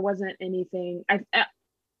 there wasn't anything.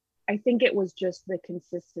 I think it was just the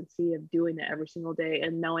consistency of doing it every single day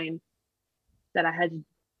and knowing that I had to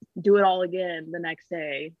do it all again the next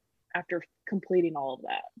day after completing all of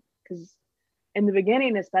that. Because in the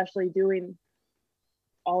beginning, especially doing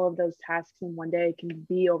all of those tasks in one day can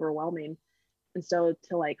be overwhelming. And so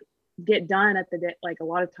to like get done at the day, like a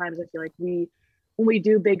lot of times I feel like when we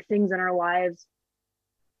do big things in our lives,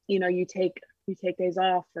 you take days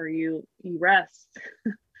off or you rest,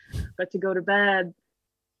 but to go to bed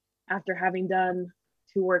after having done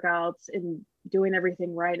 2 workouts and doing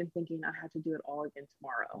everything right and thinking I had to do it all again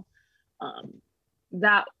tomorrow,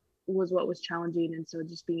 that was what was challenging. And so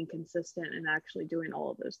just being consistent and actually doing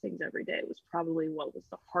all of those things every day was probably what was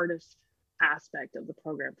the hardest aspect of the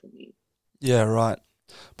program for me. Yeah, right.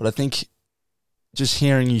 But I think just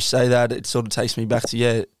hearing you say that, it sort of takes me back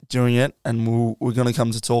to doing it, and we're going to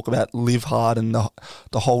come to talk about Live Hard and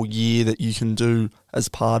the whole year that you can do as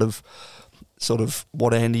part of sort of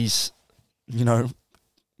what Andy's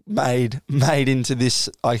made into this,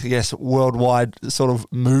 I guess, worldwide sort of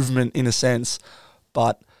movement in a sense.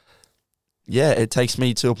 But yeah, it takes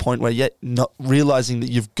me to a point where not realizing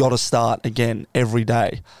that you've got to start again every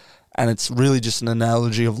day. And it's really just an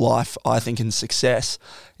analogy of life, I think, in success,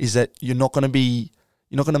 is that you're not going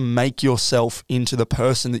to make yourself into the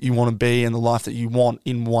person that you want to be and the life that you want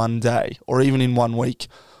in one day or even in 1 week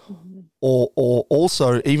or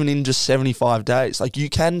also even in just 75 days. Like, you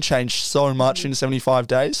can change so much in 75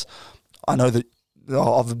 days. I know that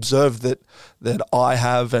I've observed that I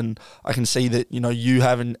have, and I can see that, you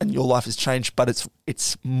have, and your life has changed, but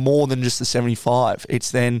it's more than just the 75.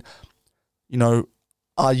 It's then,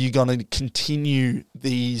 are you going to continue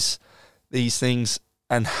these things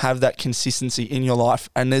and have that consistency in your life?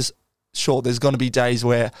 And there's going to be days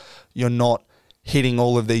where you're not hitting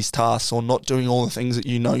all of these tasks or not doing all the things that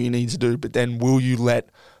you need to do, but then will you let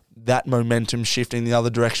that momentum shift in the other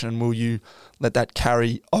direction, and will you let that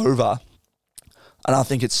carry over? And I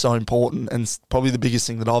think it's so important, and probably the biggest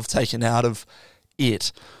thing that I've taken out of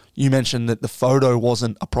it. You mentioned that the photo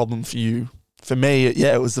wasn't a problem for you. For me,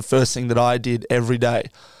 it was the first thing that I did every day.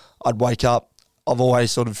 I'd wake up. I've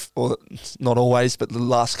always not always, but the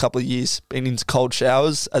last couple of years, been into cold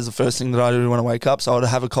showers as the first thing that I do when I wake up. So I would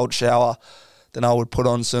have a cold shower, then I would put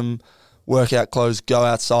on some workout clothes, go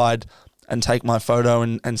outside and take my photo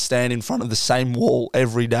and stand in front of the same wall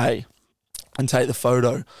every day and take the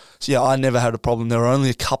photo. So yeah, I never had a problem. There were only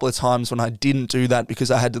a couple of times when I didn't do that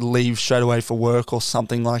because I had to leave straight away for work or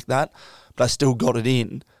something like that, but I still got it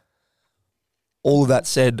in. All of that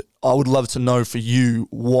said, I would love to know for you,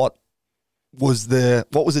 what was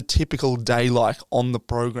a typical day like on the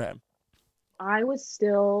program? I was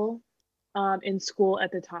still in school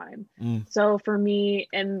at the time. So for me,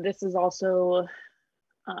 and this is also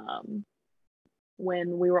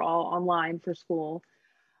when we were all online for school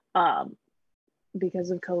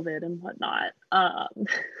because of COVID and whatnot.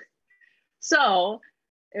 So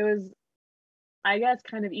it was, I guess,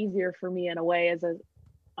 kind of easier for me in a way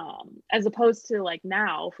as opposed to like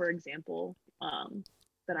now, for example,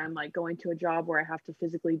 that I'm like going to a job where I have to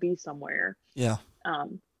physically be somewhere. Yeah.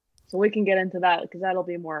 So we can get into that because that'll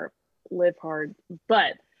be more live hard.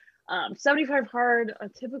 But 75 hard, a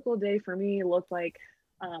typical day for me looked like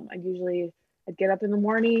I'd get up in the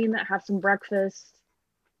morning, have some breakfast.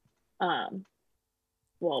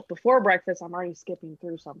 Well, before breakfast, I'm already skipping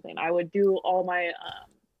through something. I would do all my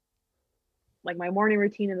like my morning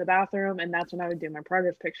routine in the bathroom, and that's when I would do my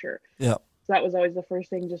progress picture. Yeah. So that was always the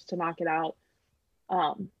first thing, just to knock it out.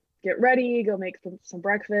 Get ready, go make some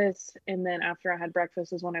breakfast, and then after I had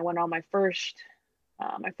breakfast is when I went on my first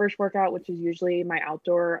workout, which is usually my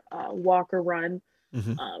outdoor walk or run.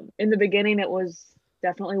 In the beginning, it was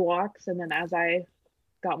definitely walks, and then as I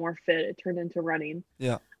got more fit, it turned into running.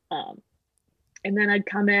 Yeah. And then I'd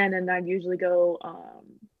come in and I'd usually go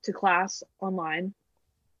to class online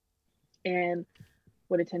and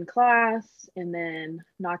would attend class and then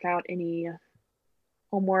knock out any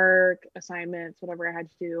homework, assignments, whatever I had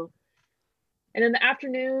to do. And then the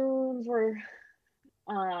afternoons were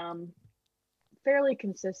fairly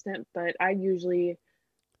consistent, but I usually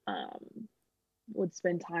would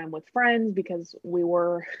spend time with friends because we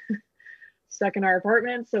were stuck in our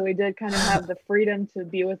apartment. So we did kind of have the freedom to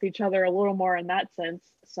be with each other a little more in that sense.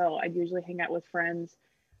 So I'd usually hang out with friends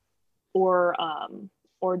or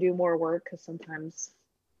do more work because sometimes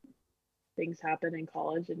things happen in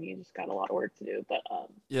college and you just got a lot of work to do. But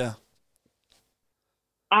yeah,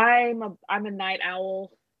 I'm a night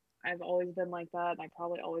owl. I've always been like that, and I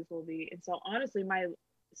probably always will be. And so honestly, my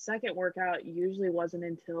second workout usually wasn't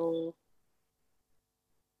until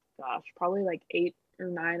probably like 8 or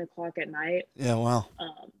 9 o'clock at night. Yeah, wow.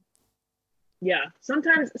 Yeah,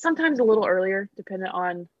 sometimes a little earlier, depending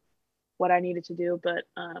on what I needed to do. But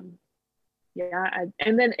yeah,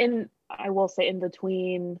 I will say in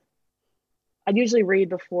between, I'd usually read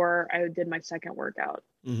before I did my second workout.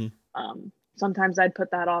 Sometimes I'd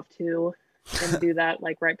put that off too and do that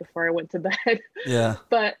like right before I went to bed. Yeah.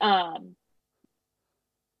 But I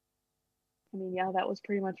mean, yeah, that was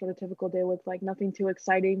pretty much what a typical day looked like. Nothing too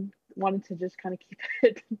exciting. Wanted to just kind of keep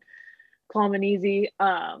it calm and easy.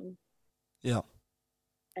 Yeah.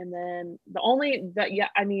 And then the only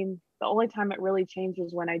time it really changed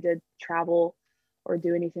was when I did travel or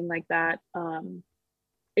do anything like that.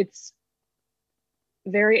 It's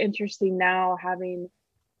very interesting now having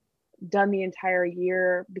done the entire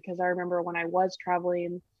year, because I remember when I was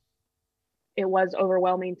traveling, it was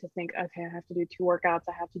overwhelming to think, okay, I have to do 2 workouts.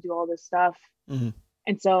 I have to do all this stuff.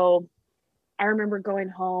 And so I remember going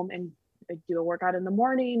home and I'd do a workout in the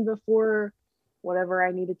morning before whatever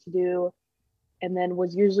I needed to do, and then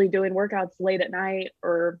was usually doing workouts late at night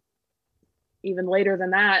or even later than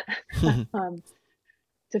that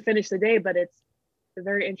to finish the day. But it's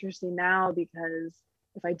very interesting now because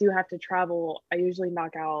if I do have to travel, I usually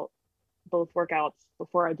knock out both workouts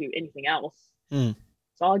before I do anything else. So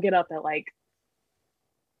I'll get up at like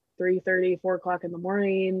 3:30, 4 o'clock in the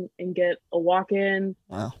morning and get a walk in.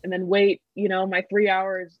 Wow. And then wait, my 3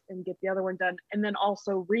 hours and get the other one done. And then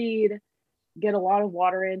also read, get a lot of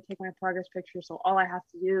water in, take my progress picture. So all I have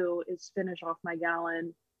to do is finish off my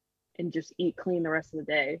gallon and just eat clean the rest of the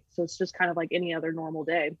day. So it's just kind of like any other normal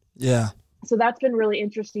day. Yeah. So that's been really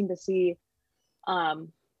interesting to see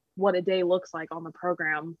what a day looks like on the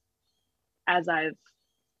program as I've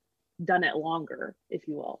done it longer, if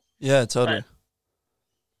you will. Yeah, totally.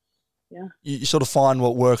 But, yeah. You sort of find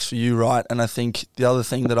what works for you, right? And I think the other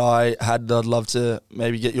thing that I'd love to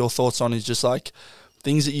maybe get your thoughts on is just like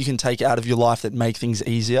things that you can take out of your life that make things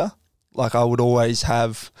easier. Like I would always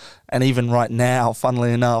have, and even right now,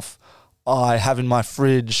 funnily enough, I have in my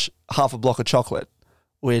fridge half a block of chocolate,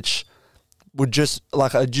 which would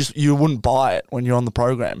you wouldn't buy it when you're on the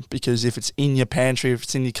program, because if it's in your pantry, if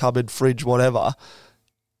it's in your cupboard, fridge, whatever,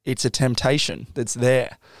 it's a temptation that's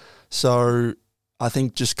there. So I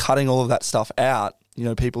think just cutting all of that stuff out,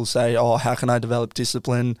 people say, oh, how can I develop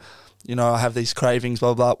discipline? I have these cravings,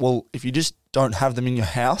 blah, blah. Well, if you just don't have them in your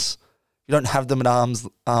house, you don't have them at arm's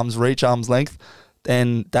reach, arm's length,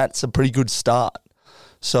 then that's a pretty good start.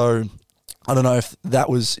 So I don't know if that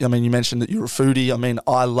was, you mentioned that you're a foodie.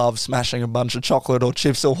 I love smashing a bunch of chocolate or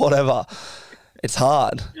chips or whatever. It's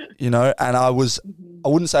hard, and I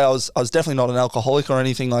wouldn't say I was definitely not an alcoholic or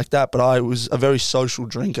anything like that, but I was a very social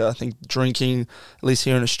drinker. I think drinking, at least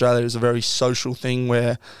here in Australia, is a very social thing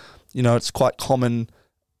where, it's quite common,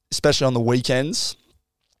 especially on the weekends.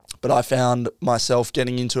 But I found myself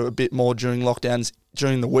getting into it a bit more during lockdowns,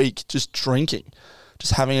 during the week, just drinking,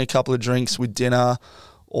 just having a couple of drinks with dinner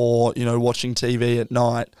or, watching TV at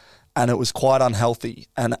night. And it was quite unhealthy.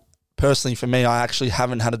 And personally, for me, I actually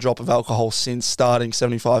haven't had a drop of alcohol since starting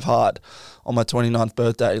 75 Hard on my 29th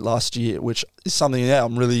birthday last year, which is something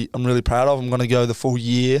I'm really proud of. I'm going to go the full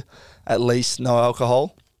year, at least, no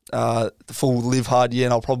alcohol. The full Live Hard year,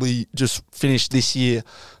 and I'll probably just finish this year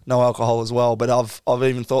no alcohol as well. But I've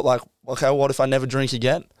even thought like, okay, what if I never drink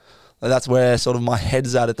again? That's where sort of my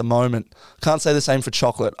head's at the moment. Can't say the same for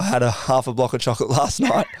chocolate. I had a half a block of chocolate last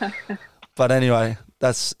night. But anyway,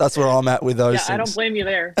 that's where I'm at with those things. I don't blame you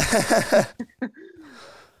there.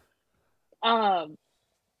 So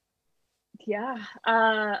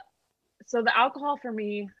the alcohol for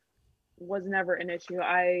me was never an issue.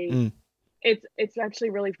 It's actually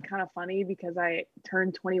really kind of funny because I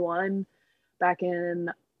turned 21 back in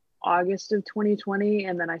August of 2020,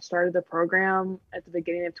 and then I started the program at the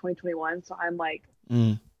beginning of 2021. So I'm like,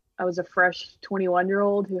 I was a fresh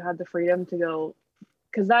 21-year-old who had the freedom to go,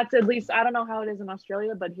 because that's, at least, I don't know how it is in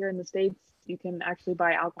Australia, but here in the States, you can actually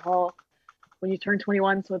buy alcohol when you turn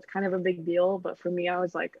 21. So it's kind of a big deal. But for me, I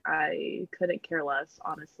was like, I couldn't care less,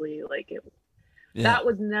 honestly. Like that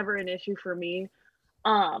was never an issue for me.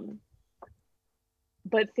 But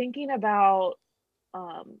thinking about,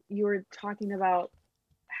 you were talking about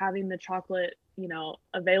having the chocolate,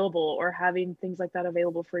 available, or having things like that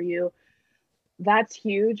available for you. That's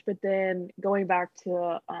huge. But then going back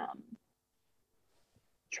to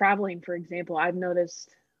traveling, for example, I've noticed,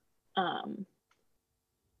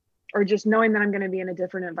 or just knowing that I'm going to be in a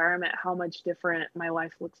different environment, how much different my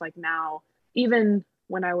life looks like now, even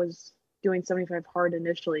when I was doing 75 Hard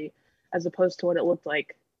initially, as opposed to what it looked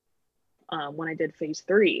like when I did phase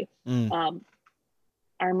 3.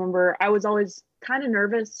 I remember I was always kind of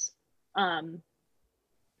nervous in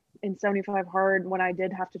 75 Hard when I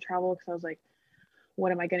did have to travel, because I was like,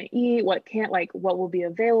 what am I going to eat? What will be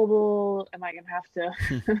available? Am I going to have to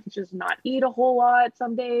just not eat a whole lot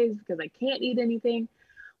some days because I can't eat anything?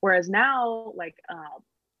 Whereas now, I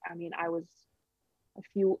was a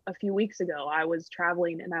few weeks ago, I was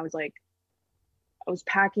traveling and I was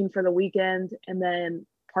packing for the weekend. And then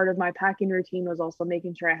part of my packing routine was also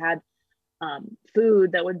making sure I had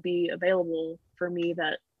food that would be available for me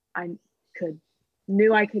that I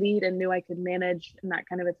knew I could eat and knew I could manage, and that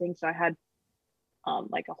kind of a thing. So I had a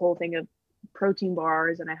whole thing of protein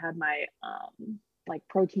bars, and I had my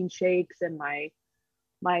protein shakes and my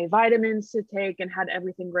vitamins to take, and had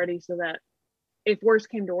everything ready so that if worse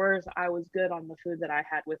came to worse, I was good on the food that I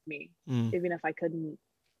had with me. Even if I couldn't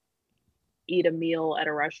eat a meal at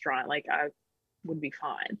a restaurant, I would be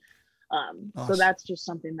fine. Nice. So that's just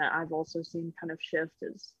something that I've also seen kind of shift,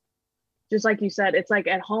 is just like you said, it's like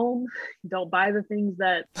at home, don't buy the things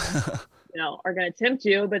that are going to tempt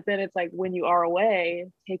you, but then it's like when you are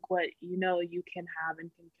away, take what you can have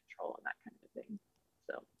and can control, and that kind of thing.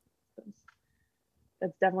 So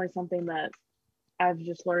that's definitely something that I've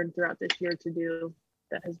just learned throughout this year to do,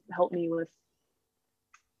 that has helped me with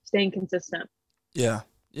staying consistent. Yeah,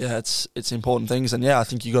 it's important things, and I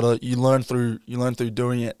think you learn through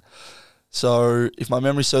doing it. So if my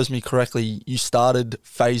memory serves me correctly, you started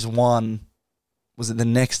phase one, was it the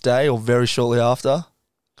next day or very shortly after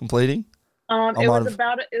completing? I It might was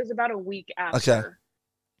have. about a week Okay. after.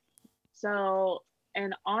 So,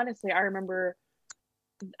 and honestly, I remember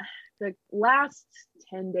the last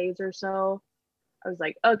 10 days or so, I was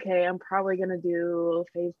like, okay, I'm probably gonna do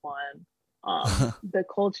phase one. The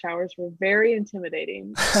cold showers were very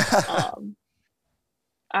intimidating. Um,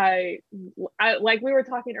 I, I like we were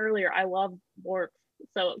talking earlier. I love warmth,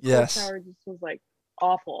 so cold Yes. shower just was like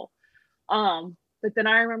awful. But then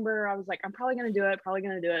I remember I was like, I'm probably gonna do it, probably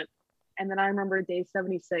gonna do it. And then I remember day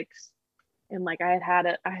 76, and like I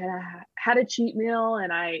had a cheat meal,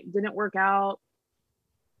 and I didn't work out.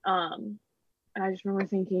 Um, and I just remember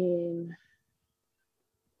thinking,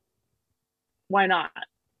 why not?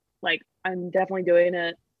 Like, I'm definitely doing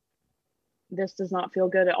it. This does not feel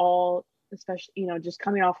good at all, especially, just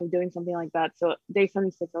coming off of doing something like that. So day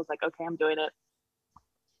 76, I was like, okay, I'm doing it.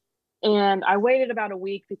 And I waited about a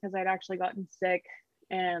week because I'd actually gotten sick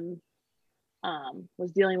and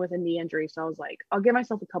was dealing with a knee injury. So I was like, I'll give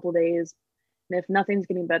myself a couple days. And if nothing's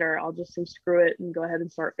getting better, I'll just say screw it and go ahead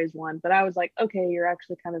and start phase one. But I was like, okay, you're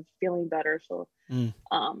actually kind of feeling better. So, Mm.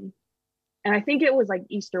 and I think it was like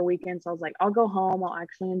Easter weekend. So I was like, I'll go home. I'll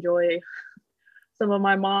actually enjoy some of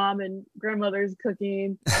my mom and grandmother's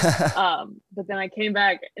cooking. But then I came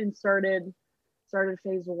back and started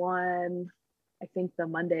phase one, I think the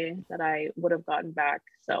Monday that I would have gotten back.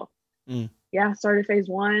 So Mm. yeah, started phase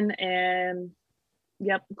one, and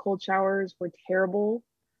yep, cold showers were terrible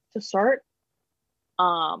to start.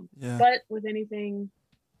 Yeah. But with anything,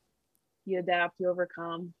 you adapt, you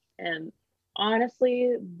overcome. And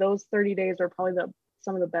honestly, those 30 days are probably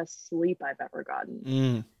some of the best sleep I've ever gotten.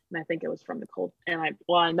 Mm. And I think it was from the cold, and I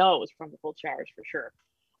know it was from the cold showers for sure.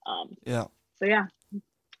 Um, Yeah. so yeah,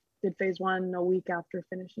 did phase one a week after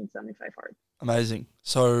finishing 75 hard. Amazing.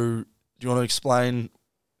 So do you want to explain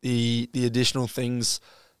the additional things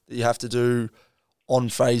that you have to do on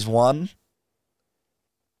phase one?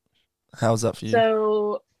 How's that for you?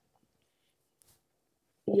 So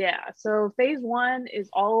yeah, so phase one is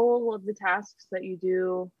all of the tasks that you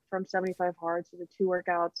do from 75 hard. So the two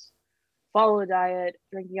workouts, follow a diet,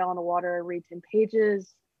 drink a gallon of water, read 10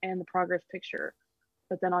 pages, and the progress picture.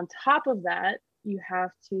 But then on top of that, you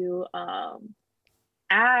have to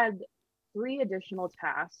add three additional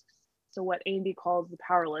tasks. So what Andy calls the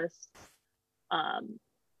power list. Um,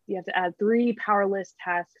 you have to add three power list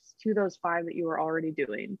tasks to those five that you were already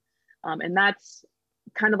doing. And that's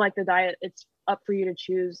kind of like the diet. It's up for you to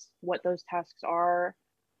choose what those tasks are.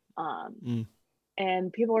 Mm.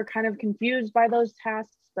 And people are kind of confused by those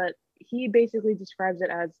tasks, but he basically describes it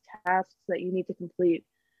as tasks that you need to complete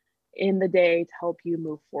in the day to help you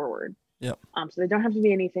move forward. Yep. So they don't have to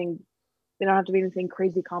be anything. They don't have to be anything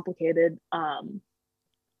crazy complicated. I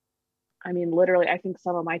mean, literally, I think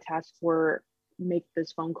some of my tasks were make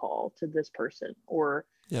this phone call to this person, or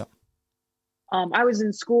Yeah. I was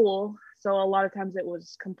in school, so a lot of times it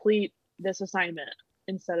was complete this assignment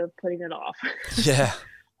instead of putting it off. Yeah.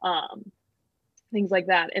 um, Things like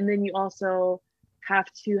that. And then you also have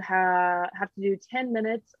to do 10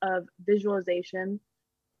 minutes of visualization,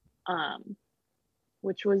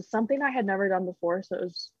 which was something I had never done before. So it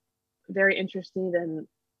was very interesting and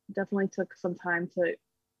definitely took some time to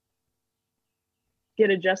get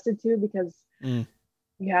adjusted to, because Mm.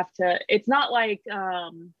 you have to, it's not like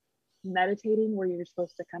meditating where you're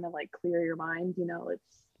supposed to kind of like clear your mind,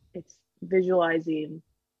 it's visualizing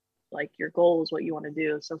like your goals, what you want to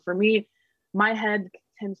do. So for me, my head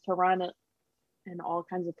tends to run in all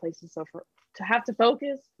kinds of places. So to have to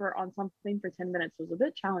focus on something for 10 minutes was a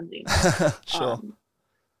bit challenging. Sure.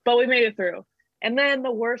 But we made it through. And then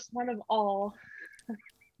the worst one of all,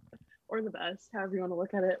 or the best, however you want to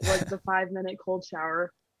look at it, was the 5-minute cold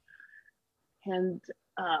shower. And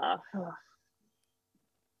uh,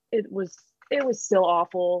 it was still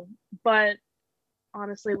awful, but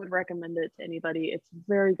honestly would recommend it to anybody. It's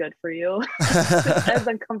very good for you, as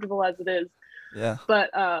uncomfortable as it is. Yeah. But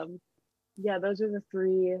yeah, those are the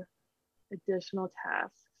three additional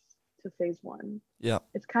tasks to phase one. Yeah.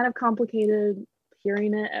 It's kind of complicated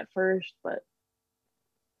hearing it at first, but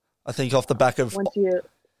I think off the back of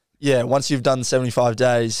once you've done 75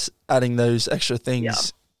 days, adding those extra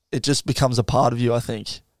things, it just becomes a part of you, I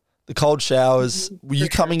think. The cold showers, were you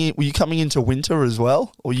coming into winter as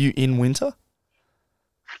well? Or were you in winter?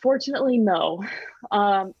 Fortunately, no.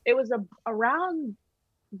 It was around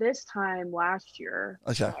this time last year.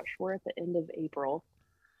 Okay. Gosh, we're at the end of April.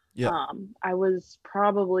 Yeah. I was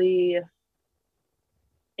probably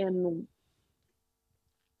in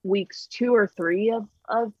weeks 2 or 3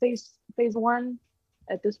 of phase one,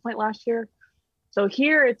 at this point last year. So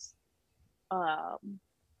here it's, I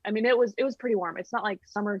mean, it was pretty warm. It's not like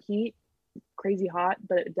summer heat, crazy hot,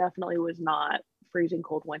 but it definitely was not freezing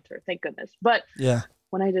cold winter. Thank goodness. But Yeah.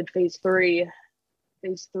 when I did phase three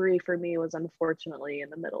for me was unfortunately in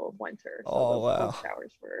the middle of winter. So Oh, those wow. cold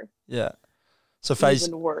showers were Yeah. So phase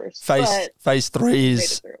even worse. phase 3 made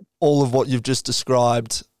is it through. all of what you've just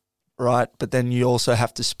described, right? But then you also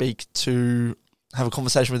have to have a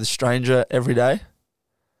conversation with a stranger every day.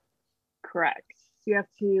 Correct. You have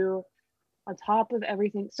to, on top of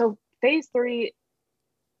everything. So phase 3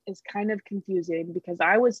 is kind of confusing because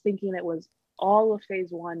I was thinking it was all of phase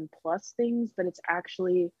 1 plus things, but it's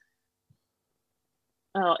actually,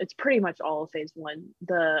 it's pretty much all of phase 1.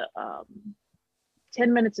 The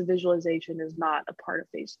 10 minutes of visualization is not a part of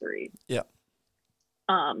phase 3. Yeah.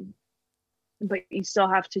 But you still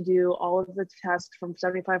have to do all of the tests from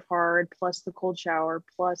 75 hard, plus the cold shower,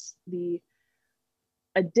 plus the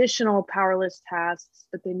additional powerless tasks.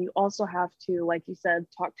 But then you also have to, like you said,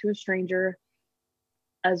 talk to a stranger,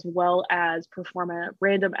 as well as perform a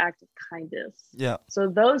random act of kindness. Yeah. So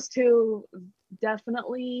those two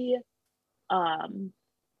definitely can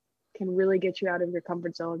really get you out of your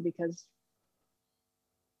comfort zone, because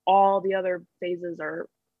all the other phases are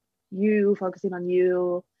you focusing on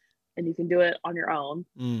you, and you can do it on your own.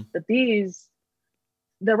 But the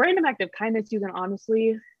random act of kindness, you can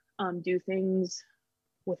honestly do things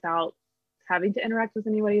without having to interact with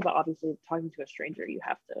anybody, but obviously talking to a stranger, you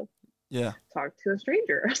have to talk to a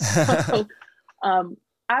stranger. So I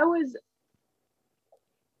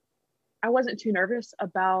wasn't too nervous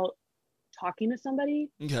about talking to somebody.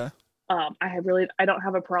 Okay. I don't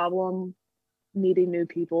have a problem meeting new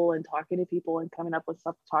people and talking to people and coming up with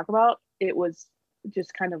stuff to talk about. It was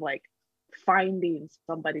just kind of like finding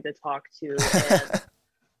somebody to talk to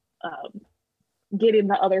and getting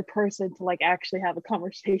the other person to like actually have a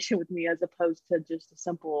conversation with me, as opposed to just a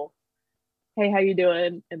simple, hey, how you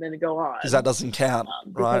doing? And then go on. Because that doesn't count,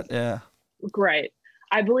 right? Yeah. Great.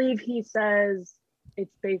 I believe he says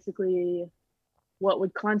it's basically what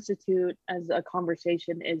would constitute as a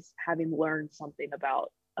conversation is having learned something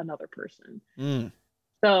about another person.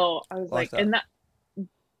 So I was like that. In that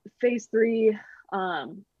phase 3,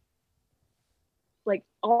 like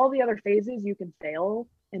all the other phases you can fail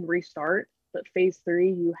and restart, but phase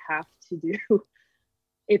 3 you have to do.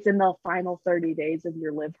 It's in the final 30 days of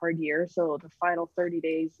your live hard year. So the final 30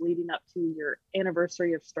 days leading up to your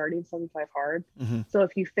anniversary of starting 75 hard. Mm-hmm. So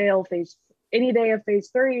if you fail any day of phase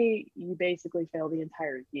 3, you basically fail the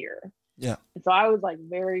entire year. Yeah. And so I was like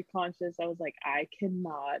very conscious. I was like, I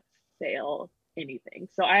cannot fail anything.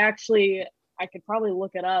 So I could probably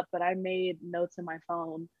look it up, but I made notes in my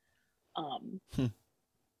phone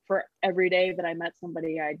for every day that I met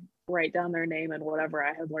somebody. I'd write down their name and whatever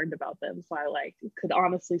I had learned about them. So I could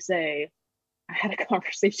honestly say I had a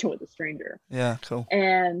conversation with a stranger. Yeah, cool.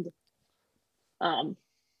 And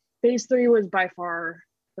phase 3 was by far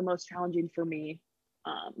the most challenging for me.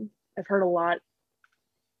 I've heard a lot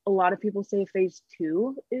of people say phase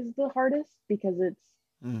 2 is the hardest, because it's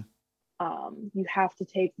you have to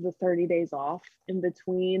take the 30 days off in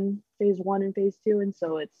between phase 1 and phase 2, and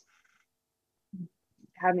so it's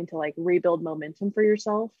having to like rebuild momentum for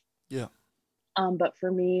yourself. Yeah. But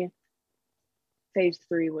for me, phase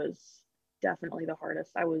 3 was definitely the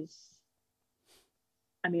hardest.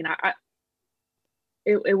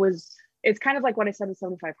 It's kind of like what I said in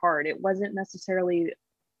 75 hard. It wasn't necessarily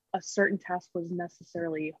a certain test was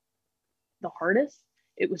necessarily the hardest.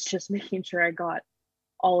 It was just making sure I got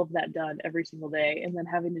all of that done every single day, and then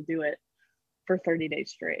having to do it for 30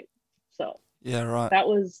 days straight. So yeah, right. That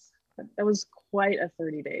was quite a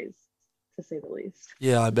 30 days, to say the least.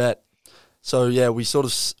 Yeah, I bet. So yeah, we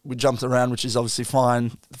jumped around, which is obviously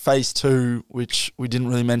fine. Phase 2, which we didn't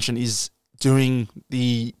really mention, is doing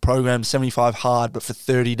the program 75 hard, but for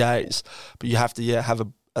 30 days. But you have to have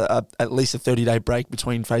at least a 30-day break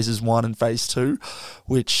between phases 1 and phase 2,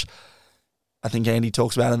 which I think Andy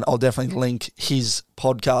talks about, and I'll definitely link his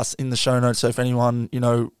podcast in the show notes. So if anyone,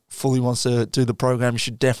 fully wants to do the program, you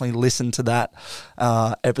should definitely listen to that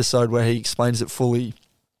episode where he explains it fully,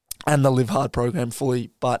 and the Live Hard program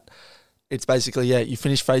fully. But it's basically, you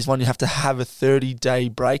finish phase 1, you have to have a 30-day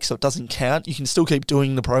break, so it doesn't count. You can still keep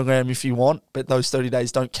doing the program if you want, but those 30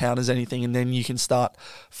 days don't count as anything, and then you can start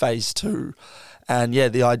phase 2. And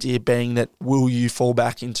the idea being that will you fall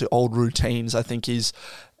back into old routines, I think is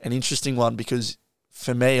an interesting one, because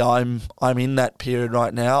for me, I'm in that period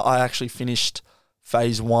right now. I actually finished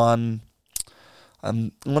phase 1,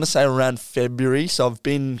 I'm going to say around February, so I've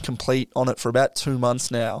been complete on it for about 2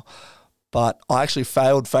 months now. But I actually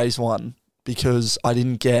failed phase 1 because I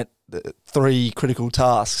didn't get the 3 critical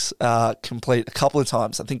tasks complete a couple of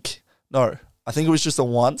times. I think it was just a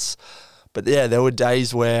once. But yeah, there were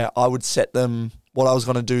days where I would set them what I was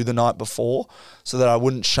going to do the night before so that I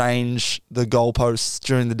wouldn't change the goalposts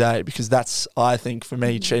during the day, because that's, I think, for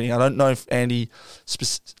me, cheating. I don't know if Andy,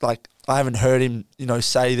 I haven't heard him,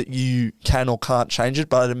 say that you can or can't change it,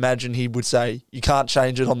 but I'd imagine he would say you can't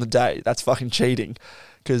change it on the day. That's fucking cheating,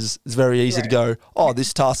 because it's very easy to go, oh,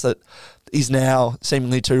 this task that is now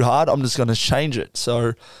seemingly too hard, I'm just going to change it.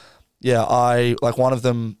 So yeah, one of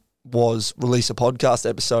them was release a podcast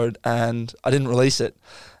episode, and I didn't release it.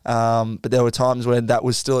 But there were times when that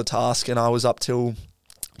was still a task and I was up till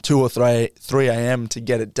 2 or 3 a.m. to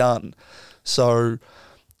get it done. So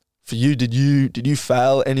for you, did you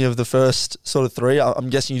fail any of the first sort of 3?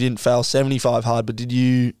 I'm guessing you didn't fail 75 hard, but did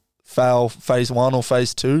you fail phase 1 or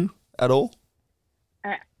phase 2 at all?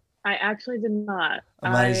 I actually did not.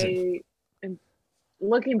 Amazing.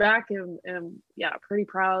 Looking back, am pretty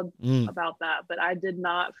proud about that. But I did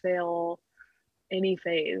not fail any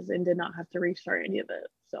phase and did not have to restart any of it.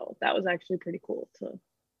 So that was actually pretty cool to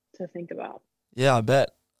think about. Yeah, I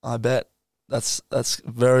bet. That's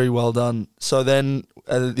very well done. So then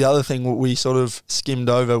the other thing we sort of skimmed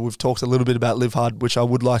over, we've talked a little bit about Live Hard, which I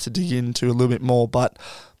would like to dig into a little bit more. But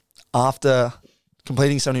after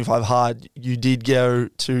completing 75 hard, you did go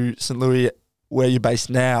to St. Louis, where you're based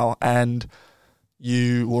now, and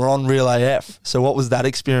you were on Real AF. So what was that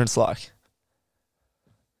experience like?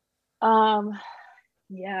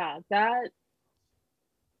 Yeah,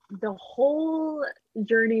 the whole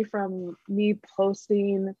journey from me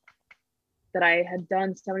posting that I had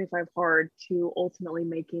done 75 hard to ultimately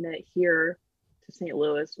making it here to St.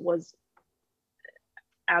 Louis was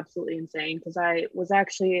absolutely insane, because I was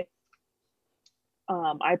actually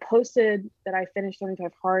I posted that I finished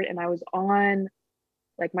 75 hard, and I was on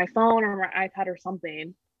like my phone or my iPad or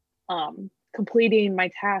something, completing my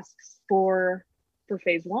tasks for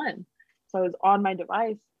phase 1. So I was on my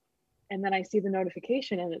device, and then I see the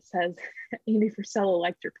notification and it says Andy Frisella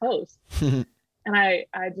liked your post. And I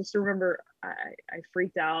just remember I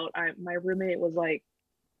freaked out. My roommate was like,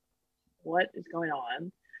 what is going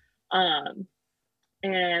on?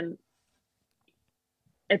 And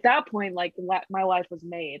at that point, like, my life was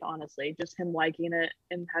made, honestly. Just him liking it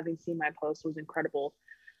and having seen my post was incredible.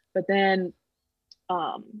 But then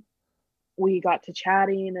we got to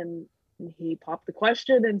chatting, and he popped the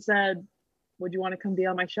question and said, would you want to come be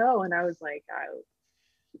on my show? And I was like,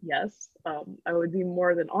 yes, I would be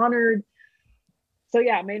more than honored. So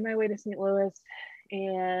yeah, I made my way to St. Louis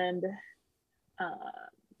and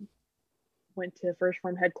went to First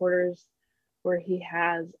Form headquarters, where he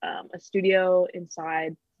has a studio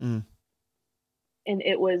inside. And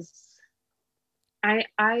it was, I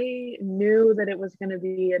knew that it was going to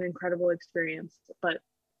be an incredible experience, but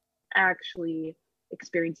actually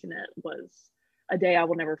experiencing it was a day I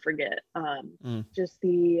will never forget. Just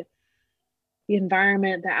the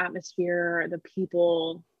environment, the atmosphere, the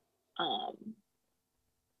people.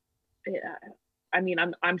 I mean,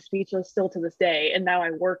 I'm speechless still to this day, and now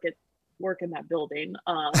I work in that building.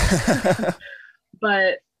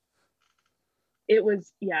 But it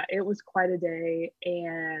was quite a day,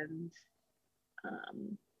 and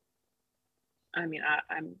I mean,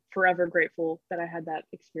 I'm forever grateful that I had that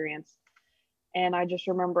experience. And I just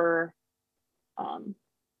remember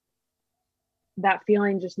that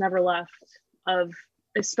feeling just never left, of,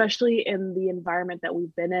 especially in the environment that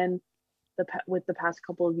we've been in with the past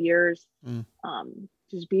couple of years,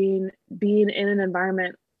 just being in an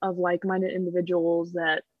environment of like-minded individuals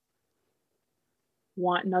that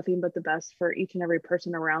want nothing but the best for each and every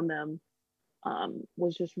person around them,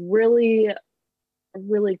 was just really,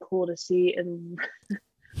 really cool to see. And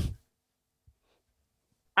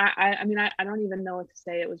I mean, I don't even know what to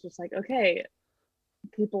say. It was just like, okay,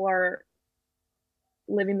 people are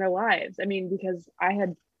living their lives. I mean, because I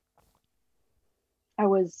had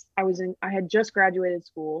just graduated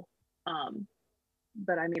school,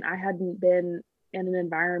 but I mean, I hadn't been in an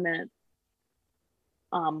environment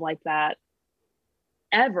like that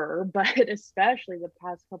ever, but especially the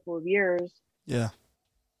past couple of years. Yeah.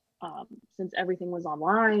 Since everything was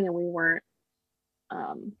online and we weren't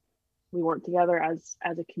together as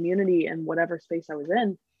a community in whatever space I was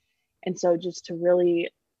in. And so just to really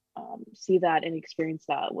see that and experience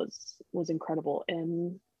that was incredible,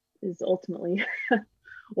 and is ultimately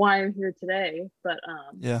why I'm here today. But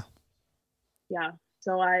yeah.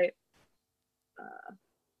 So I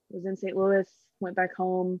was in St. Louis, went back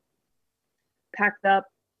home, packed up,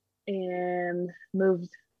 and moved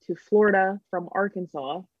to Florida from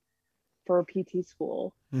Arkansas for a PT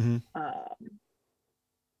school. And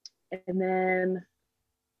then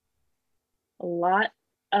A lot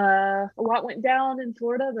went down in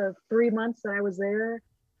Florida. The 3 months that I was there,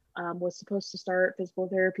 was supposed to start physical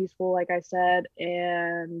therapy school, like I said,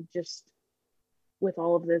 and just with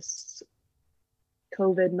all of this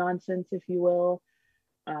COVID nonsense, if you will,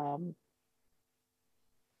 um,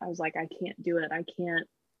 I was like, I can't do it. I can't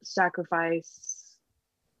sacrifice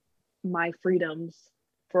my freedoms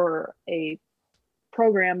for a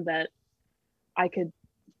program that I could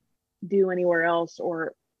do anywhere else,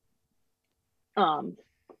 or um,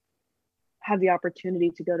 have the opportunity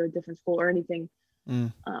to go to a different school or anything.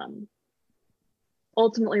 Mm.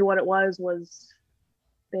 Ultimately, what it was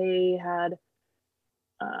they had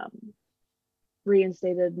um,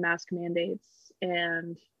 reinstated mask mandates,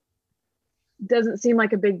 and it doesn't seem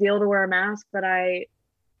like a big deal to wear a mask, but I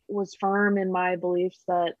was firm in my beliefs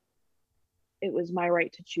that it was my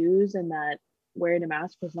right to choose, and that wearing a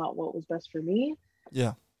mask was not what was best for me.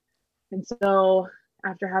 Yeah. And so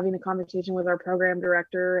after having a conversation with our program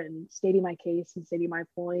director and stating my case and stating my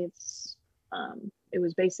points, it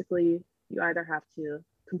was basically, you either have to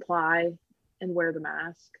comply and wear the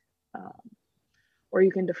mask, um, or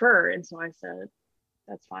you can defer. And so I said,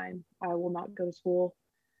 that's fine. I will not go to school.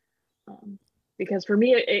 Because for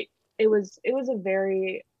me, it was a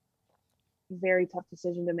very, very tough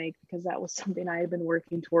decision to make, because that was something I had been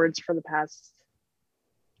working towards for the past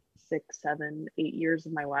 6, 7, 8 years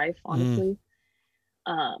of my life, honestly.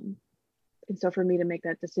 And so for me to make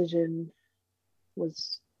that decision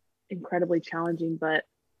was incredibly challenging, but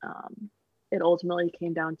it ultimately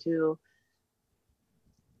came down to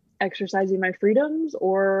exercising my freedoms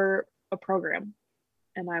or a program.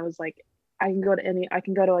 And I was like, I can go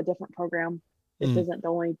to a different program. This isn't the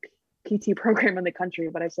only PT program in the country,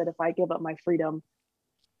 but I said, if I give up my freedom,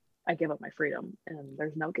 I give up my freedom, and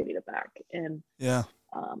there's no getting it back. And Yeah.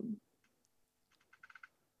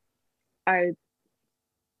 I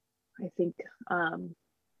think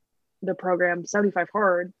the program 75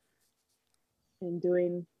 Hard and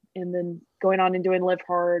then going on and doing Live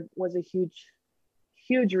Hard was a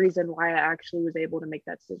huge reason why I actually was able to make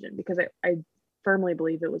that decision, because I firmly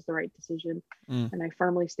believe it was the right decision, and I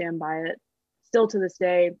firmly stand by it still to this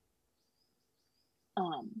day.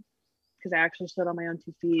 Because I actually stood on my own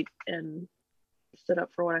 2 feet and stood up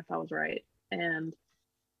for what I thought was right. And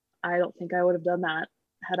I don't think I would have done that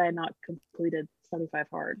had I not completed 75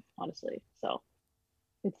 Hard, honestly. So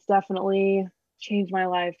it's definitely changed my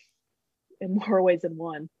life in more ways than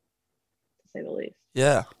one, to say the least.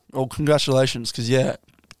 Yeah. Well, congratulations, because, yeah,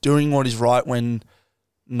 doing what is right when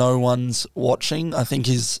no one's watching, I think,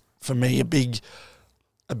 is, for me, a big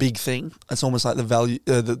thing. It's almost like the value,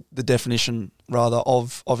 the definition, rather,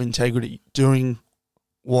 of integrity, doing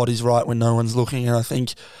what is right when no one's looking. And I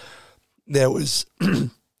think there was,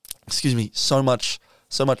 excuse me, so much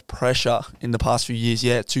pressure in the past few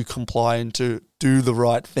years, to comply and to do the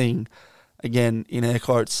right thing, again, in air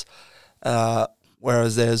quotes,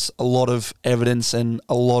 whereas there's a lot of evidence and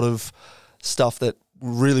a lot of stuff that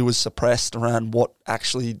really was suppressed around what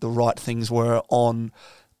actually the right things were on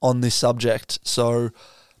this subject. So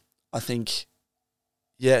I think,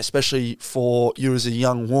 especially for you as a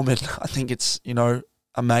young woman, I think it's,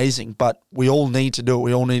 amazing. But we all need to do it.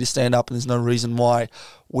 We all need to stand up, and there's no reason why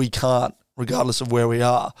we can't, regardless of where we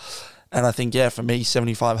are. And I think, for me,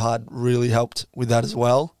 75 Hard really helped with that as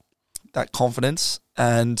well, that confidence.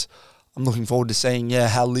 And I'm looking forward to seeing,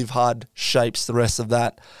 how Live Hard shapes the rest of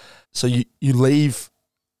that. So you leave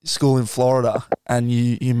school in Florida, and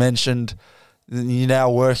you mentioned you're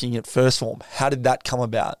now working at First Form. How did that come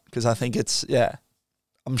about? Because I think it's,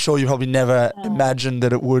 I'm sure you probably never imagined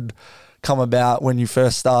that it would come about when you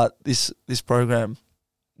first start this program,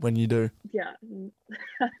 when you do. Yeah,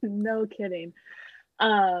 no kidding.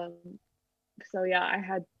 So I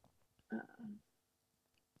had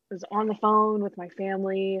was on the phone with my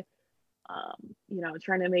family,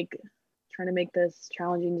 trying to make this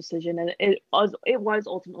challenging decision, and it was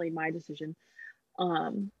ultimately my decision.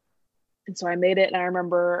 And so I made it, and I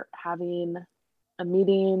remember having a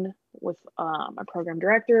meeting with a program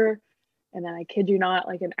director, and then I kid you not,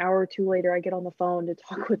 like an hour or two later, I get on the phone to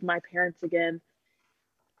talk with my parents again,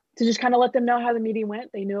 to just kind of let them know how the meeting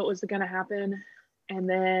went. They knew it was going to happen. And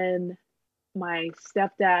then my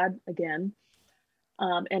stepdad again,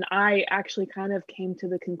 and I actually kind of came to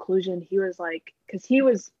the conclusion, he was like, because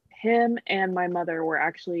him and my mother were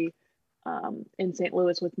actually in St.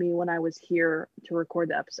 Louis with me when I was here to record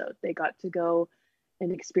the episode. They got to go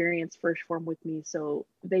and experience First Form with me, so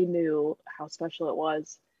they knew how special it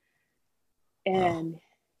was. And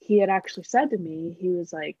he had actually said to me, he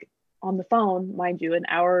was like, on the phone, mind you, an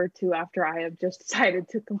hour or two after I have just decided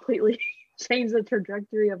to completely change the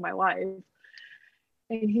trajectory of my life.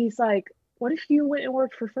 And he's like, what if you went and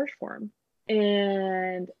worked for First Form?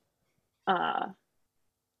 And uh,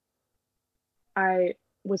 I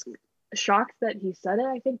was shocked that he said it,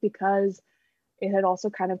 I think, because it had also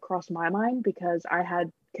kind of crossed my mind, because I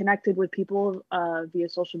had connected with people via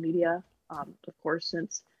social media, of course,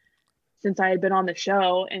 since I had been on the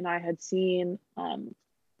show, and I had seen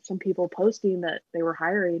some people posting that they were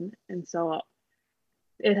hiring. And so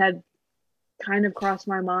it had kind of crossed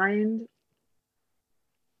my mind.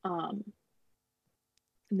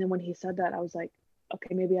 And then when he said that, I was like,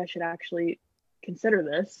 okay, maybe I should actually consider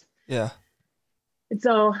this. Yeah. And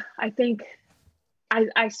so I think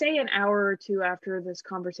I say an hour or two after this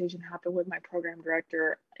conversation happened with my program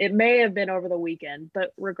director. It may have been over the weekend,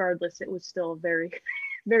 but regardless, it was still a very,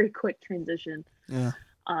 very quick transition. Yeah.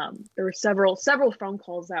 There were several phone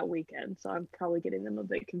calls that weekend, so I'm probably getting them a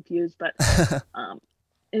bit confused, but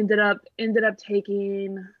ended up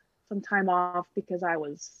taking some time off because I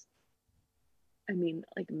was,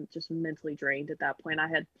 like, just mentally drained at that point.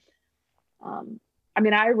 I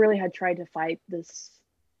really had tried to fight this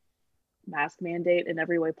mask mandate in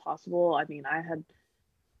every way possible. I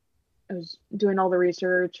was doing all the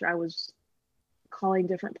research. I was calling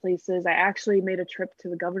different places. I actually made a trip to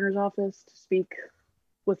the governor's office to speak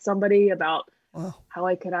with somebody about how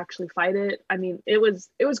I could actually fight it. It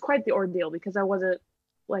was quite the ordeal, because I wasn't,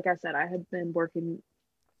 like I said, I had been working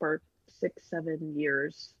for 6-7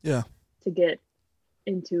 years to get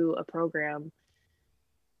into a program,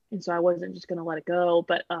 and so I wasn't just going to let it go.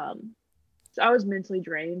 But so I was mentally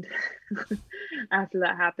drained after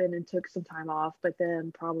that happened and took some time off. But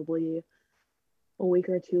then probably a week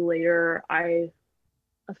or two later, I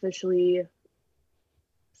officially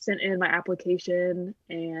sent in my application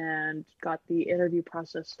and got the interview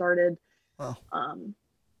process started. Wow.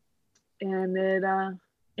 And it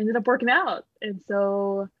ended up working out. And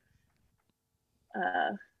so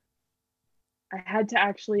I had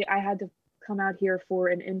to come out here for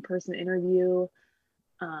an in-person interview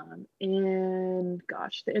in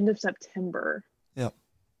the end of September. Yep.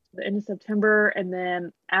 The end of September. And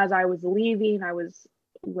then as I was leaving, I was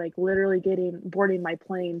like literally boarding my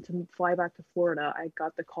plane to fly back to Florida. I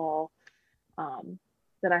got the call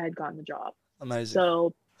that I had gotten the job. Amazing.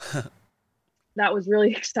 So that was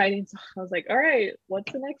really exciting. So I was like, all right,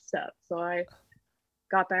 what's the next step? So I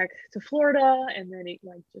got back to Florida, and then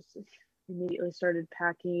just immediately started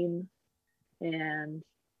packing and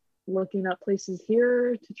looking up places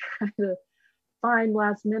here to try to find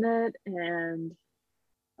last minute. And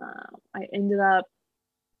I ended up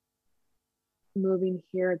moving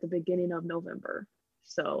here at the beginning of November.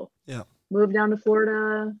 So moved down to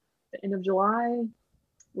Florida the end of July.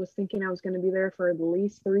 Was thinking I was going to be there for at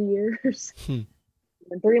least 3 years. And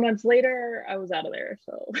 3 months later, I was out of there.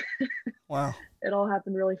 So wow, it all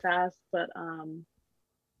happened really fast. But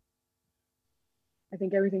I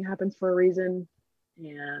think everything happens for a reason,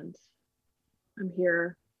 and I'm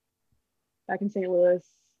here back in St. Louis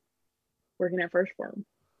working at First Form.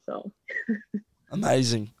 So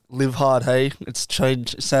amazing. Live hard, hey? It's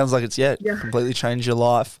changed. It sounds like it's completely changed your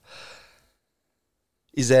life.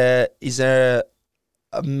 Is there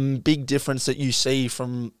a big difference that you see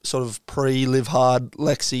from sort of pre-Live Hard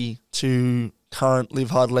Lexi to current Live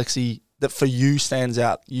Hard Lexi that for you stands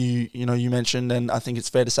out? You mentioned, and I think it's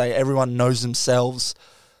fair to say everyone knows themselves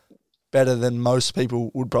better than most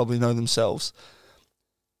people would probably know themselves.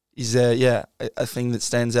 Is there a thing that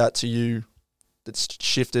stands out to you that's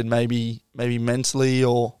shifted maybe mentally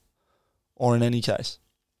or in any case?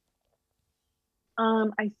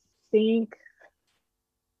 I think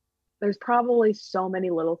there's probably so many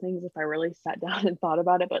little things if I really sat down and thought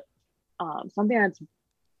about it, but something that's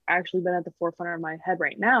actually been at the forefront of my head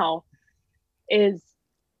right now is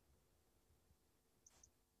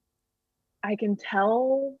I can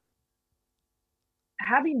tell,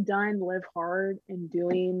 having done Live Hard and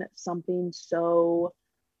doing something so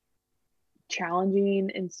challenging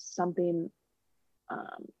and something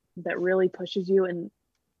that really pushes you in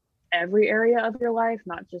every area of your life,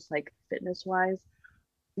 not just like fitness wise,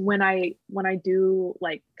 when I do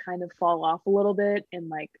like kind of fall off a little bit and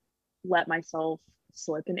like let myself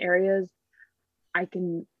slip in areas, I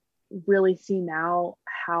can really see now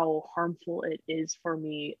how harmful it is for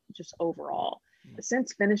me just overall.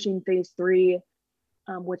 Since finishing phase 3,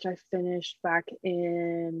 which I finished back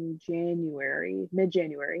in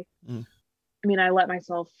mid-January. I let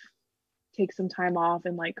myself take some time off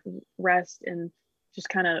and like rest and just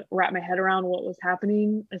kind of wrap my head around what was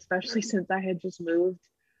happening, especially since I had just moved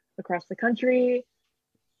across the country.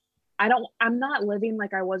 I'm not living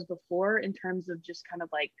like I was before in terms of just kind of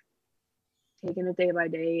like taking it day by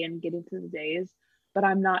day and getting through the days, but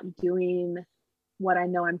I'm not doing what I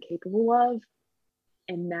know I'm capable of.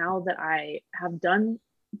 And now that I have done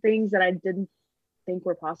things that I didn't think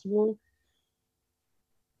were possible,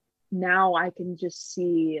 now I can just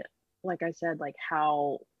see, like I said, like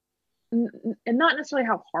how, and not necessarily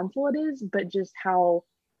how harmful it is, but just how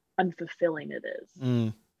unfulfilling it is.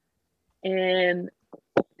 Mm. And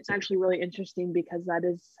it's actually really interesting because that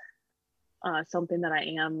is something that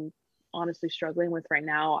I am honestly struggling with right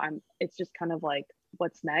now. It's just kind of like,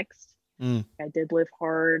 what's next? Mm. I did live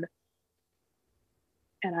hard,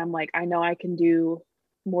 and I'm like, I know I can do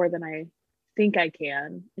more than I think I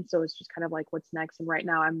can. And so it's just kind of like, what's next? And right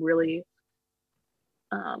now I'm really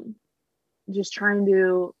just trying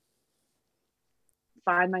to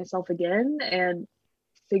find myself again and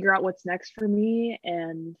figure out what's next for me,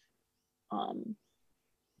 and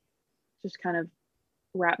just kind of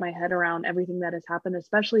wrap my head around everything that has happened,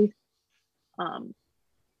 especially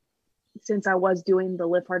since I was doing the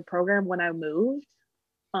Live Hard program when I moved.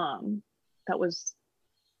 That was,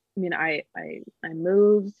 I mean, I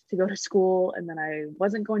moved to go to school, and then I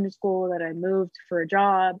wasn't going to school, that I moved for a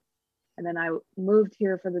job, and then I moved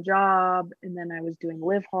here for the job, and then I was doing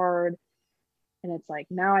Live Hard. And it's like,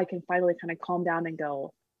 now I can finally kind of calm down and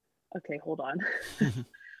go, okay, hold on.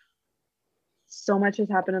 So much has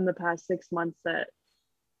happened in the past 6 months that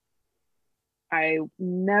I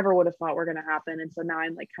never would have thought were going to happen. And so now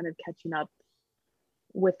I'm like kind of catching up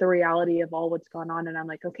with the reality of all what's gone on. And I'm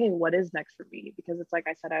like, okay, what is next for me? Because it's like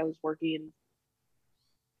I said, I was working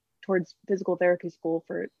towards physical therapy school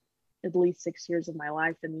for at least 6 years of my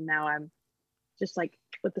life. And now I'm just like,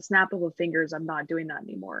 with the snap of the fingers, I'm not doing that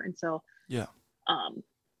anymore. And so, yeah,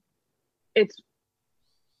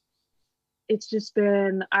 it's just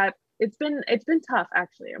been, it's been tough,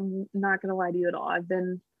 actually. I'm not going to lie to you at all. I've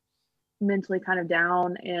been mentally kind of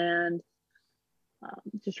down, and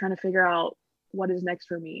just trying to figure out what is next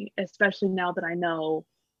for me, especially now that I know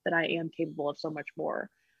that I am capable of so much more.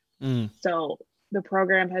 So the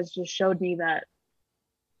program has just showed me that,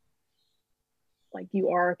 like, you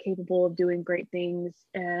are capable of doing great things.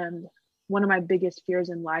 And one of my biggest fears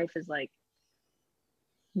in life is like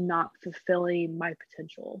not fulfilling my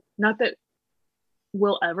potential. Not that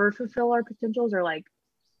we'll ever fulfill our potentials, or like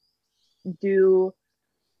do,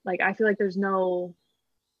 like, I feel like there's no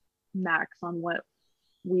max on what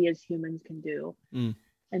we as humans can do.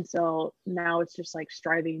 And so now it's just like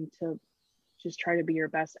striving to just try to be your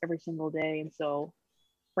best every single day. And so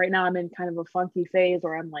right now I'm in kind of a funky phase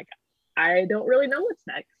where I'm like, I don't really know what's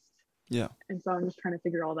next. Yeah. And so I'm just trying to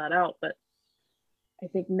figure all that out. But I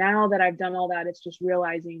think now that I've done all that, it's just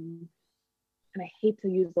realizing, and I hate to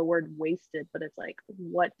use the word wasted, but it's like,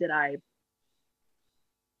 what did I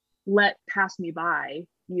let pass me by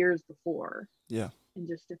years before? Yeah. And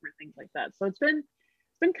just different things like that. So it's been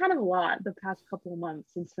kind of a lot the past couple of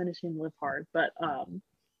months since finishing Live Hard, but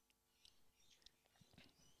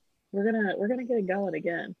we're gonna get it going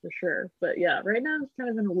again for sure. But yeah, right now it's kind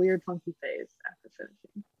of in a weird, funky phase after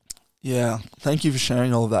finishing. Yeah, thank you for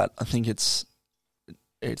sharing all of that. I think it's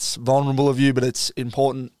vulnerable of you, but it's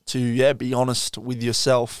important to be honest with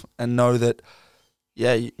yourself and know that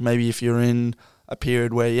maybe if you're in a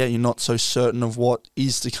period where you're not so certain of what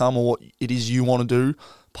is to come or what it is you want to do.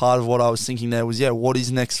 Part of what I was thinking there was, what is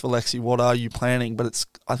next for Lexi? What are you planning? But it's,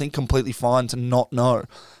 I think, completely fine to not know,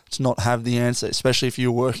 to not have the answer, especially if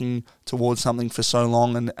you're working towards something for so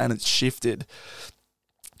long and it's shifted.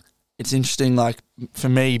 It's interesting, like, for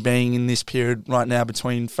me, being in this period right now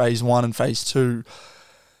between phase 1 and phase 2,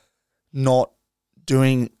 not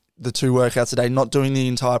doing the 2 workouts a day, not doing the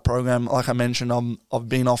entire program. Like I mentioned, I've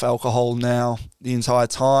been off alcohol now the entire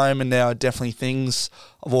time, and now definitely things,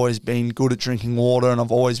 I've always been good at drinking water, and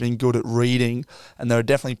I've always been good at reading, and there are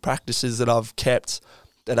definitely practices that I've kept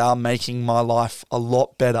that are making my life a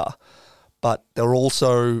lot better, but they're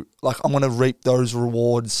also, like, I'm going to reap those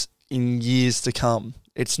rewards in years to come.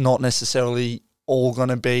 It's not necessarily all going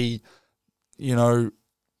to be,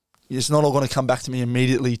 it's not all going to come back to me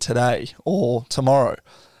immediately today or tomorrow.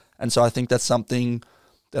 And so I think that's something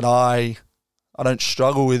that I don't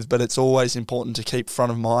struggle with, but it's always important to keep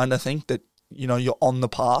front of mind. I think that, you're on the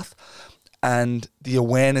path, and the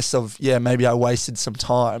awareness of, maybe I wasted some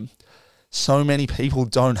time. So many people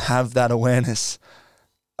don't have that awareness,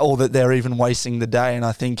 or that they're even wasting the day. And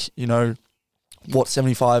I think, what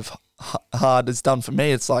 75 Hard has done for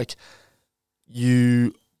me, it's like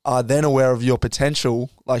you are then aware of your potential,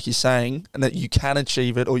 like you're saying, and that you can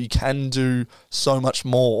achieve it, or you can do so much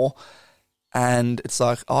more. And it's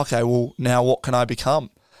like, okay, well, now what can I become?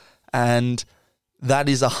 And that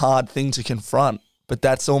is a hard thing to confront, but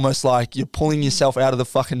that's almost like you're pulling yourself out of the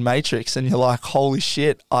fucking matrix, and you're like, holy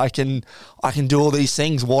shit, I can do all these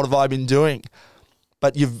things. What have I been doing?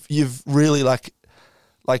 but you've really like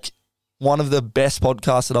one of the best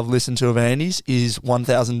podcasts that I've listened to of Andy's is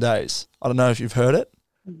 1000 Days. I don't know if you've heard it,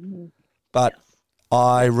 but Yes.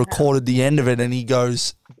 I recorded the end of it and he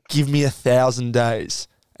goes, give me 1000 days.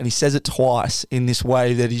 And he says it twice in this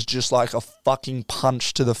way that he's just like a fucking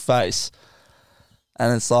punch to the face.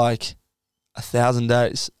 And it's like 1000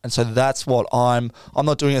 days. And so that's what I'm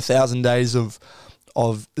not doing 1000 days of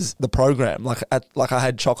the program. Like I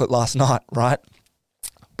had chocolate last night, right?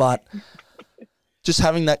 But just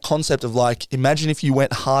having that concept of like, imagine if you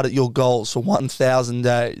went hard at your goals for 1000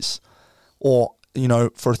 days, or, you know,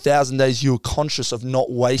 for 1000 days, you were conscious of not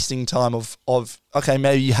wasting time of, okay,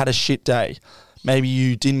 maybe you had a shit day. Maybe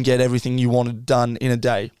you didn't get everything you wanted done in a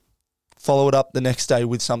day. Follow it up the next day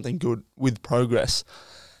with something good, with progress.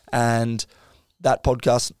 And that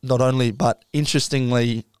podcast, not only, but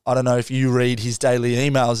interestingly, I don't know if you read his daily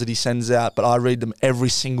emails that he sends out, but I read them every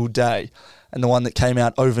single day. And the one that came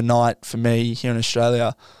out overnight for me here in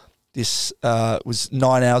Australia, this was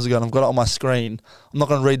 9 hours ago, and I've got it on my screen. I'm not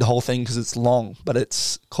going to read the whole thing because it's long, but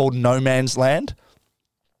it's called No Man's Land.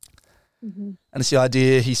 And it's the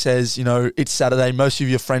idea, he says, you know, it's Saturday, most of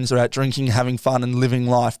your friends are out drinking, having fun and living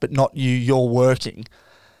life, but not you, you're working.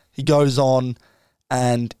 He goes on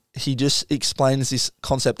and he just explains this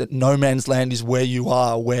concept that no man's land is where you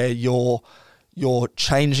are, where you're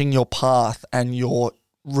changing your path and you're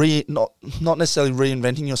not necessarily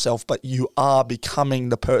reinventing yourself, but you are becoming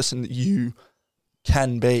the person that you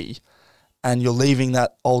can be. And you're leaving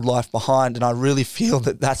that old life behind. And I really feel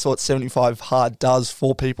that that's what 75 Hard does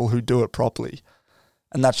for people who do it properly.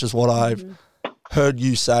 And that's just what I've heard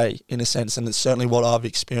you say, in a sense. And it's certainly what I've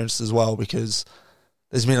experienced as well, because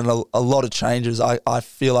there's been a lot of changes. I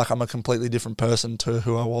feel like I'm a completely different person to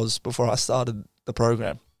who I was before I started the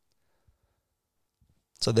program.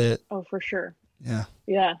 So there. Oh, for sure. Yeah.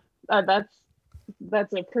 Yeah.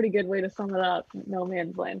 That's a pretty good way to sum it up. No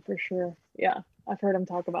man's land, for sure. Yeah. I've heard him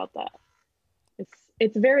talk about that.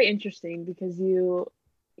 It's very interesting because you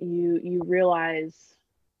realize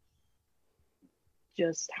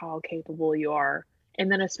just how capable you are.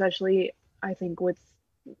 And then especially I think with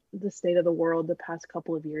the state of the world the past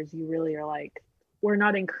couple of years, you really are like, we're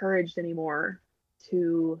not encouraged anymore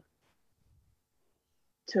to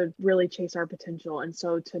really chase our potential. And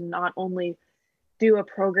so to not only do a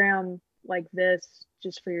program like this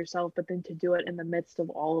just for yourself, but then to do it in the midst of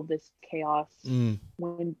all of this chaos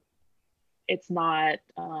when it's not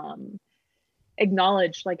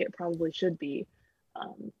acknowledged like it probably should be,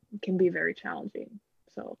 can be very challenging.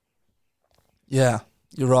 So yeah,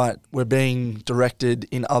 you're right. We're being directed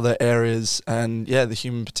in other areas, and yeah, the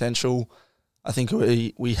human potential, I think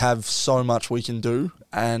we have so much we can do,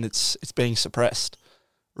 and it's being suppressed,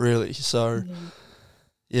 really. So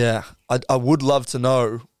yeah, I would love to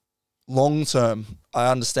know long term.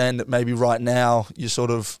 I understand that maybe right now you're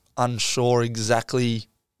sort of unsure exactly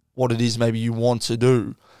what it is maybe you want to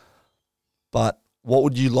do, but what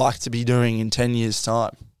would you like to be doing in 10 years'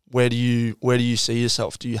 time? Where do you see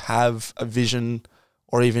yourself? Do you have a vision,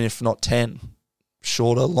 or even if not 10,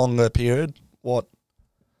 shorter, longer period? What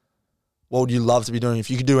would you love to be doing if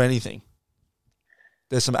you could do anything?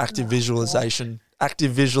 There's some active visualization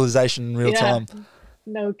in real time.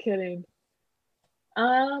 No kidding.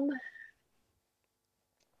 I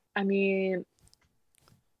mean,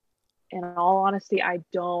 in all honesty, I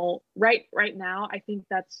don't right now. I think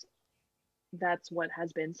that's what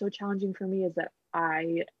has been so challenging for me, is that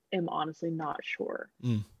I am honestly not sure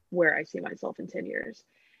where I see myself in 10 years.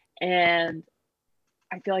 And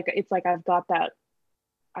I feel like it's like I've got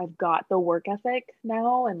the work ethic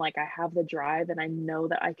now, and like I have the drive, and I know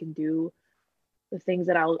that I can do the things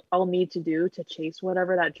that I'll need to do to chase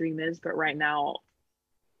whatever that dream is. But right now,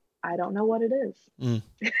 I don't know what it is.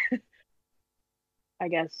 I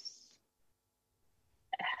guess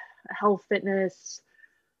health, fitness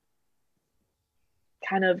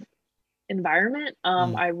kind of environment.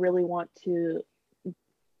 I really want to.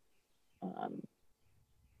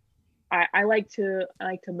 I like to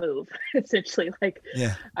move essentially. Like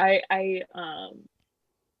I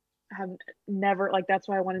have never, like, that's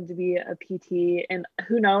why I wanted to be a PT, and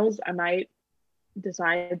who knows, I might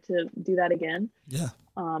decide to do that again.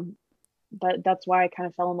 But that's why I kind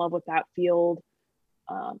of fell in love with that field,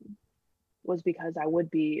 was because I would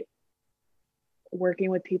be working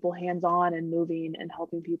with people hands-on and moving and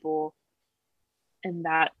helping people in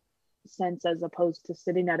that sense, as opposed to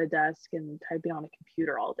sitting at a desk and typing on a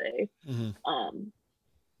computer all day.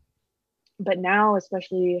 But now,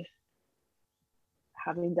 especially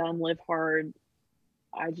having done Live Hard,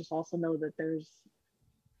 I just also know that there's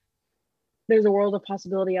a world of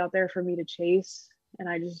possibility out there for me to chase, and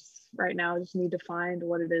I just right now. I just need to find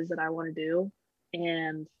what it is that I want to do.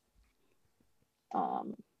 And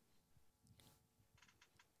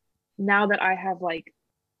now that I have like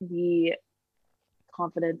the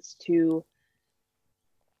confidence to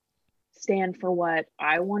stand for what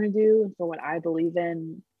I want to do and for what I believe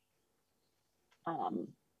in,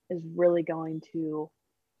 is really going to,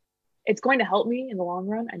 it's going to help me in the long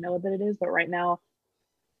run. I know that it is, but right now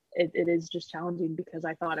it is just challenging because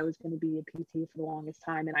I thought I was going to be a PT for the longest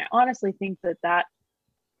time. And I honestly think that that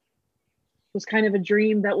was kind of a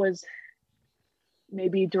dream that was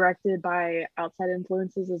maybe directed by outside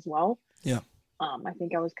influences as well. Yeah. I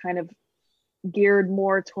think I was kind of geared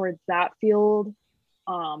more towards that field,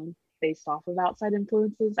 based off of outside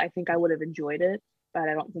influences. I think I would have enjoyed it, but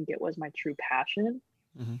I don't think it was my true passion.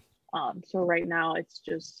 So right now it's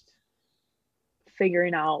just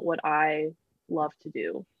figuring out what I love to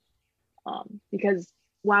do. Because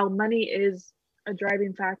while money is a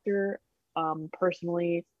driving factor,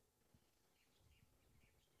 personally,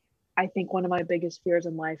 I think one of my biggest fears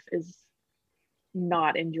in life is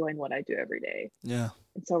not enjoying what I do every day. Yeah.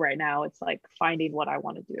 And so right now it's like finding what I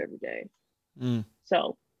want to do every day.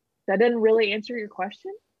 So that didn't really answer your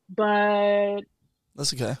question, but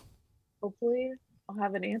that's okay. Hopefully I'll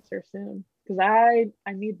have an answer soon because I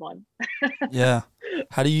need one. Yeah.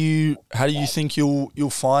 How do you think you'll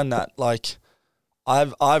find that? Like,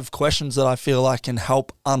 I've questions that I feel like can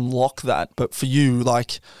help unlock that. But for you,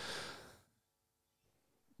 like,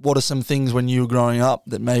 what are some things when you were growing up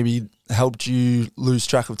that maybe helped you lose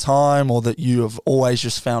track of time, or that you have always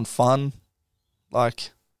just found fun?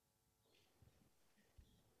 Like,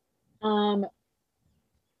 well,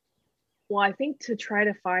 I think to try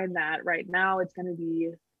to find that right now, it's going to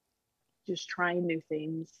be just trying new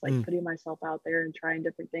things, like putting myself out there and trying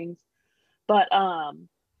different things. But,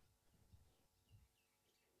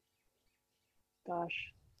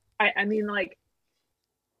 gosh, I mean, like,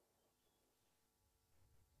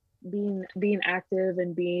 being active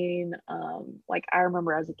and being, like, I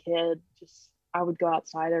remember as a kid, just, I would go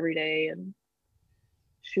outside every day and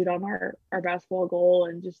shoot on our basketball goal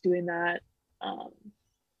and just doing that.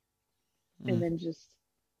 And then just,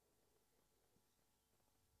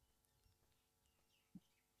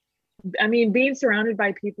 I mean, being surrounded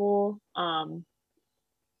by people, and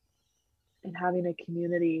having a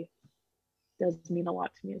community does mean a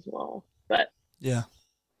lot to me as well. But yeah,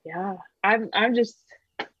 I'm just,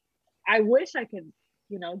 I wish I could,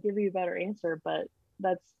 give you a better answer, but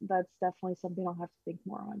that's definitely something I'll have to think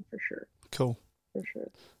more on for sure. Cool. For sure.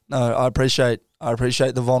 No, I appreciate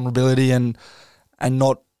the vulnerability and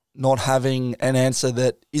not having an answer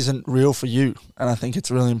that isn't real for you. And I think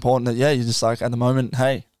it's really important that, you're just like, at the moment,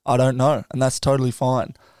 hey, I don't know. And that's totally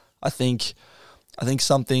fine. I think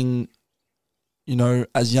something,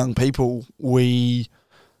 as young people, we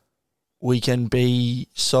can be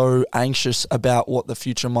so anxious about what the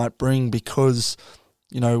future might bring because,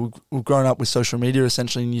 we've grown up with social media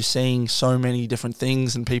essentially, and you're seeing so many different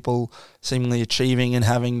things and people seemingly achieving and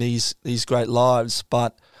having these great lives.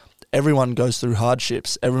 But everyone goes through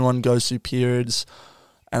hardships. Everyone goes through periods.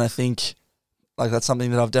 And I think like that's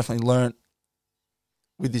something that I've definitely learnt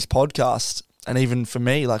with this podcast. And even for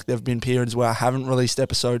me, like there've been periods where I haven't released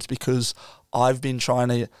episodes because I've been trying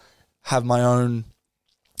to have my own,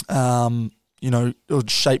 or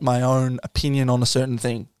shape my own opinion on a certain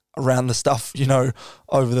thing around the stuff,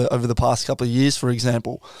 over the past couple of years, for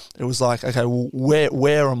example. It was like, okay, well,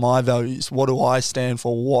 where are my values? What do I stand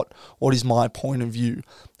for? What is my point of view?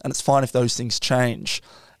 And it's fine if those things change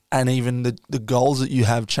and even the goals that you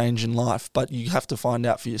have change in life, but you have to find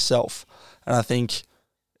out for yourself. And I think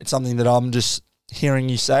it's something that I'm just hearing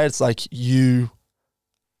you say. It's like you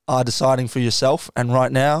are deciding for yourself, and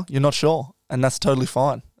right now you're not sure, and that's totally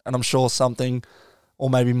fine. And I'm sure something or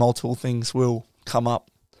maybe multiple things will come up.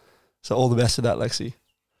 So all the best with that, Lexi.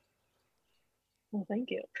 Well, thank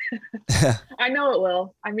you. I know it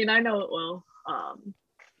will. I mean, I know it will.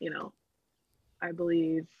 I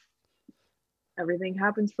believe everything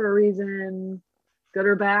happens for a reason, good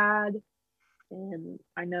or bad. And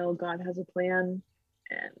I know God has a plan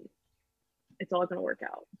and it's all going to work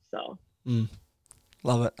out. So.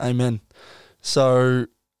 Love it. Amen. So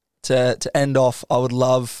to end off, I would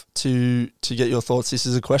love to get your thoughts. This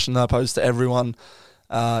is a question that I pose to everyone.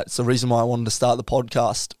 It's the reason why I wanted to start the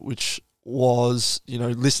podcast, which was,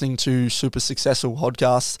 listening to super successful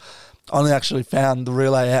podcasts. I only actually found the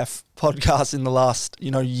Real AF podcast in the last,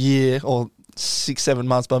 year or 6-7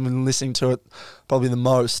 months, but I've been listening to it probably the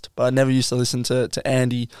most. But I never used to listen to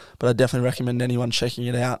Andy, but I definitely recommend anyone checking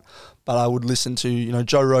it out. But I would listen to,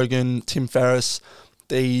 Joe Rogan, Tim Ferriss,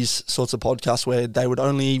 these sorts of podcasts where they would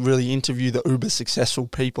only really interview the uber successful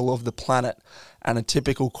people of the planet. And a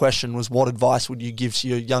typical question was, what advice would you give to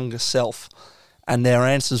your younger self? And their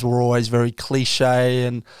answers were always very cliche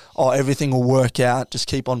and, oh, everything will work out, just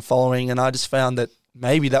keep on following. And I just found that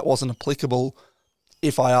maybe that wasn't applicable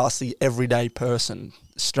if I asked the everyday person,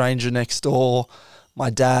 stranger next door, my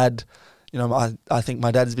dad. You know, I think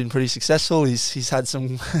my dad has been pretty successful. He's had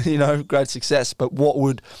some, great success. But what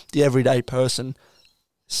would the everyday person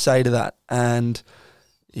say to that? And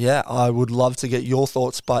yeah, I would love to get your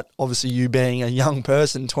thoughts. But obviously, you being a young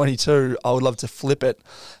person, 22, I would love to flip it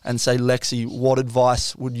and say, Lexi, what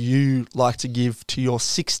advice would you like to give to your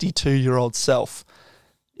 62-year-old self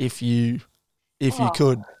if you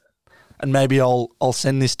could? And maybe I'll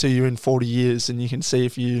send this to you in 40 years, and you can see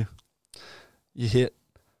if you hit.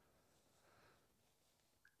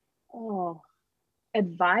 Oh,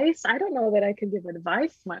 advice? I don't know that I could give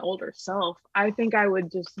advice to my older self. I think I would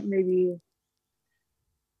just maybe,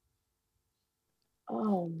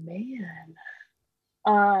 oh man.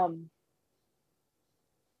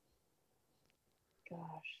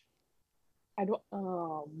 Gosh. I don't,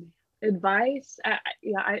 advice. I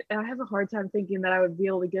have a hard time thinking that I would be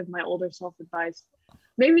able to give my older self advice.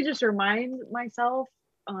 Maybe just remind myself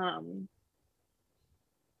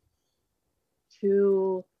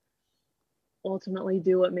to ultimately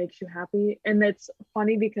do what makes you happy. And it's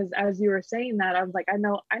funny because as you were saying that, I was like, I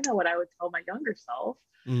know what I would tell my younger self.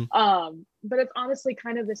 But it's honestly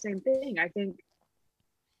kind of the same thing. I think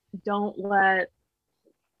don't let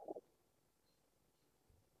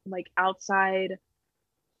like outside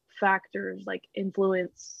factors like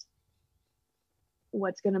influence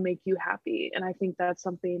what's going to make you happy. And I think that's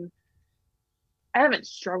something I haven't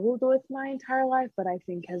struggled with my entire life, but I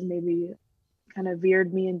think has maybe kind of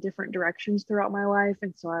veered me in different directions throughout my life.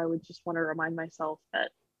 And so I would just want to remind myself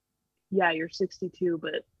that, yeah, you're 62,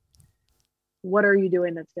 but what are you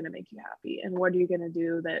doing that's going to make you happy? And what are you going to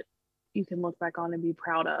do that you can look back on and be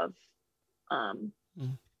proud of? And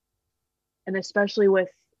especially with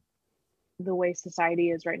the way society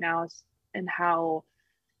is right now and how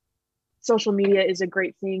social media is a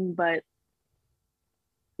great thing, but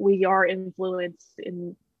we are influenced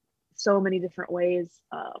in so many different ways.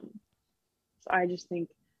 So I just think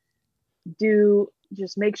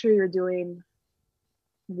just make sure you're doing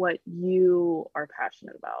what you are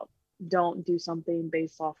passionate about. Don't do something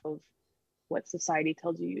based off of what society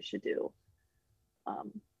tells you should do.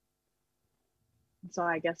 So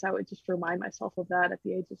I guess I would just remind myself of that at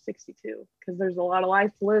the age of 62, because there's a lot of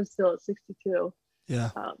life to live still at 62.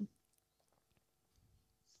 Yeah.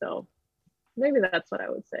 So maybe that's what I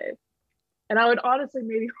would say. And I would honestly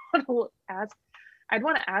maybe I'd want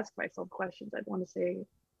to ask myself questions. I'd want to say,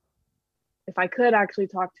 if I could actually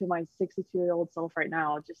talk to my 62-year-old self right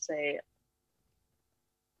now, just say,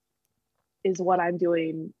 is what I'm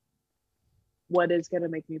doing what is going to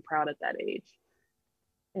make me proud at that age?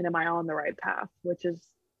 And am I on the right path? Which is,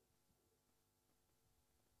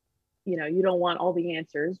 you don't want all the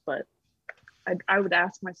answers, but I would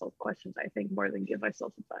ask myself questions, I think, more than give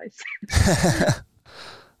myself advice.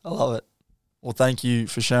 I love it. Well, thank you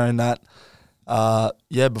for sharing that.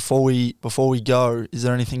 Before we go, is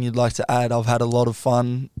there anything you'd like to add? I've had a lot of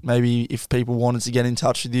fun. Maybe if people wanted to get in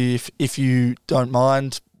touch with you, if you don't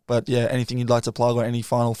mind, but yeah, anything you'd like to plug or any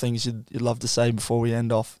final things you'd love to say before we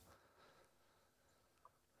end off?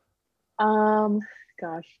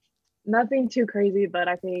 Gosh, nothing too crazy, but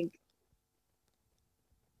I think,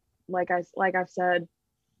 like I've said,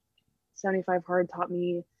 75 Hard taught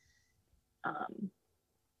me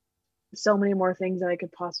so many more things that I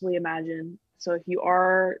could possibly imagine. So if you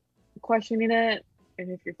are questioning it,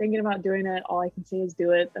 and if you're thinking about doing it, all I can say is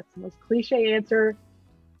do it. That's the most cliche answer,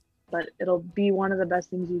 but it'll be one of the best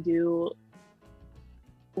things you do,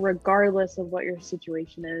 regardless of what your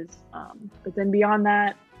situation is. But then beyond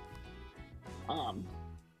that,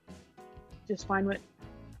 just find what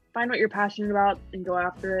you're passionate about and go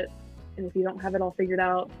after it. And if you don't have it all figured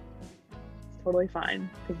out, it's totally fine,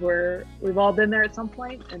 because we've all been there at some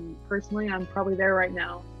point, and personally I'm probably there right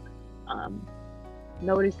now.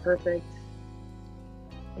 Nobody's perfect,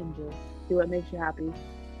 and just do what makes you happy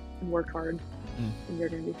and work hard, and you're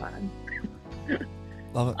gonna be fine.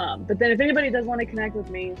 Love it. But then if anybody does want to connect with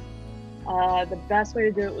me, the best way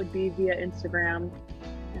to do it would be via Instagram,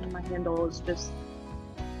 and my handle is just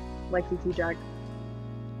Lexi Tejcek.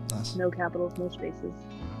 Nice. No capitals, no spaces.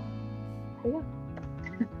 But yeah.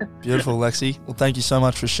 Beautiful, Lexi. Well, thank you so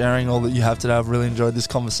much for sharing all that you have today. I've really enjoyed this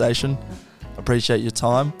conversation. Appreciate your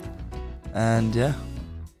time. And yeah,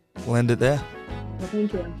 we'll end it there. Well,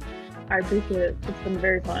 thank you. I appreciate it. It's been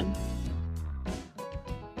very fun.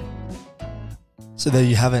 So there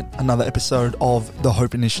you have it, another episode of The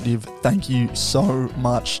Hope Initiative. Thank you so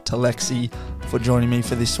much to Lexi for joining me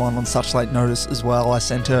for this one on such late notice as well. I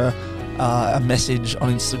sent her a message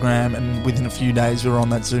on Instagram, and within a few days we were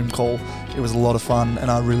on that Zoom call. It was a lot of fun,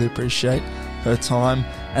 and I really appreciate her time,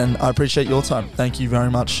 and I appreciate your time. Thank you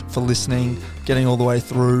very much for listening, getting all the way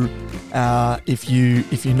through. If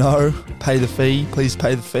you know, pay the fee. Please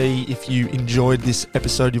pay the fee. If you enjoyed this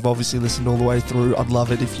episode, you've obviously listened all the way through. I'd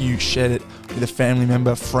love it if you shared it with a family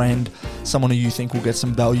member, friend, someone who you think will get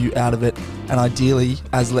some value out of it. And ideally,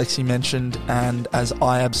 as Lexi mentioned, and as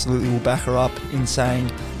I absolutely will back her up in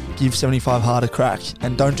saying, give 75 Hard a crack.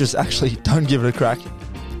 And don't give it a crack.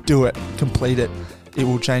 Do it. Complete it. It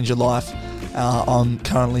will change your life. I'm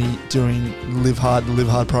currently doing Live Hard, the Live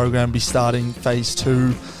Hard program, be starting phase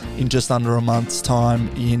 2 in just under a month's time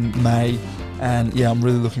in May. And yeah, I'm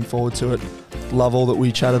really looking forward to it. Love all that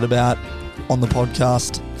we chatted about on the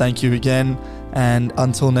podcast. Thank you again. And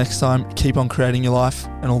until next time, keep on creating your life,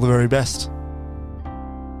 and all the very best.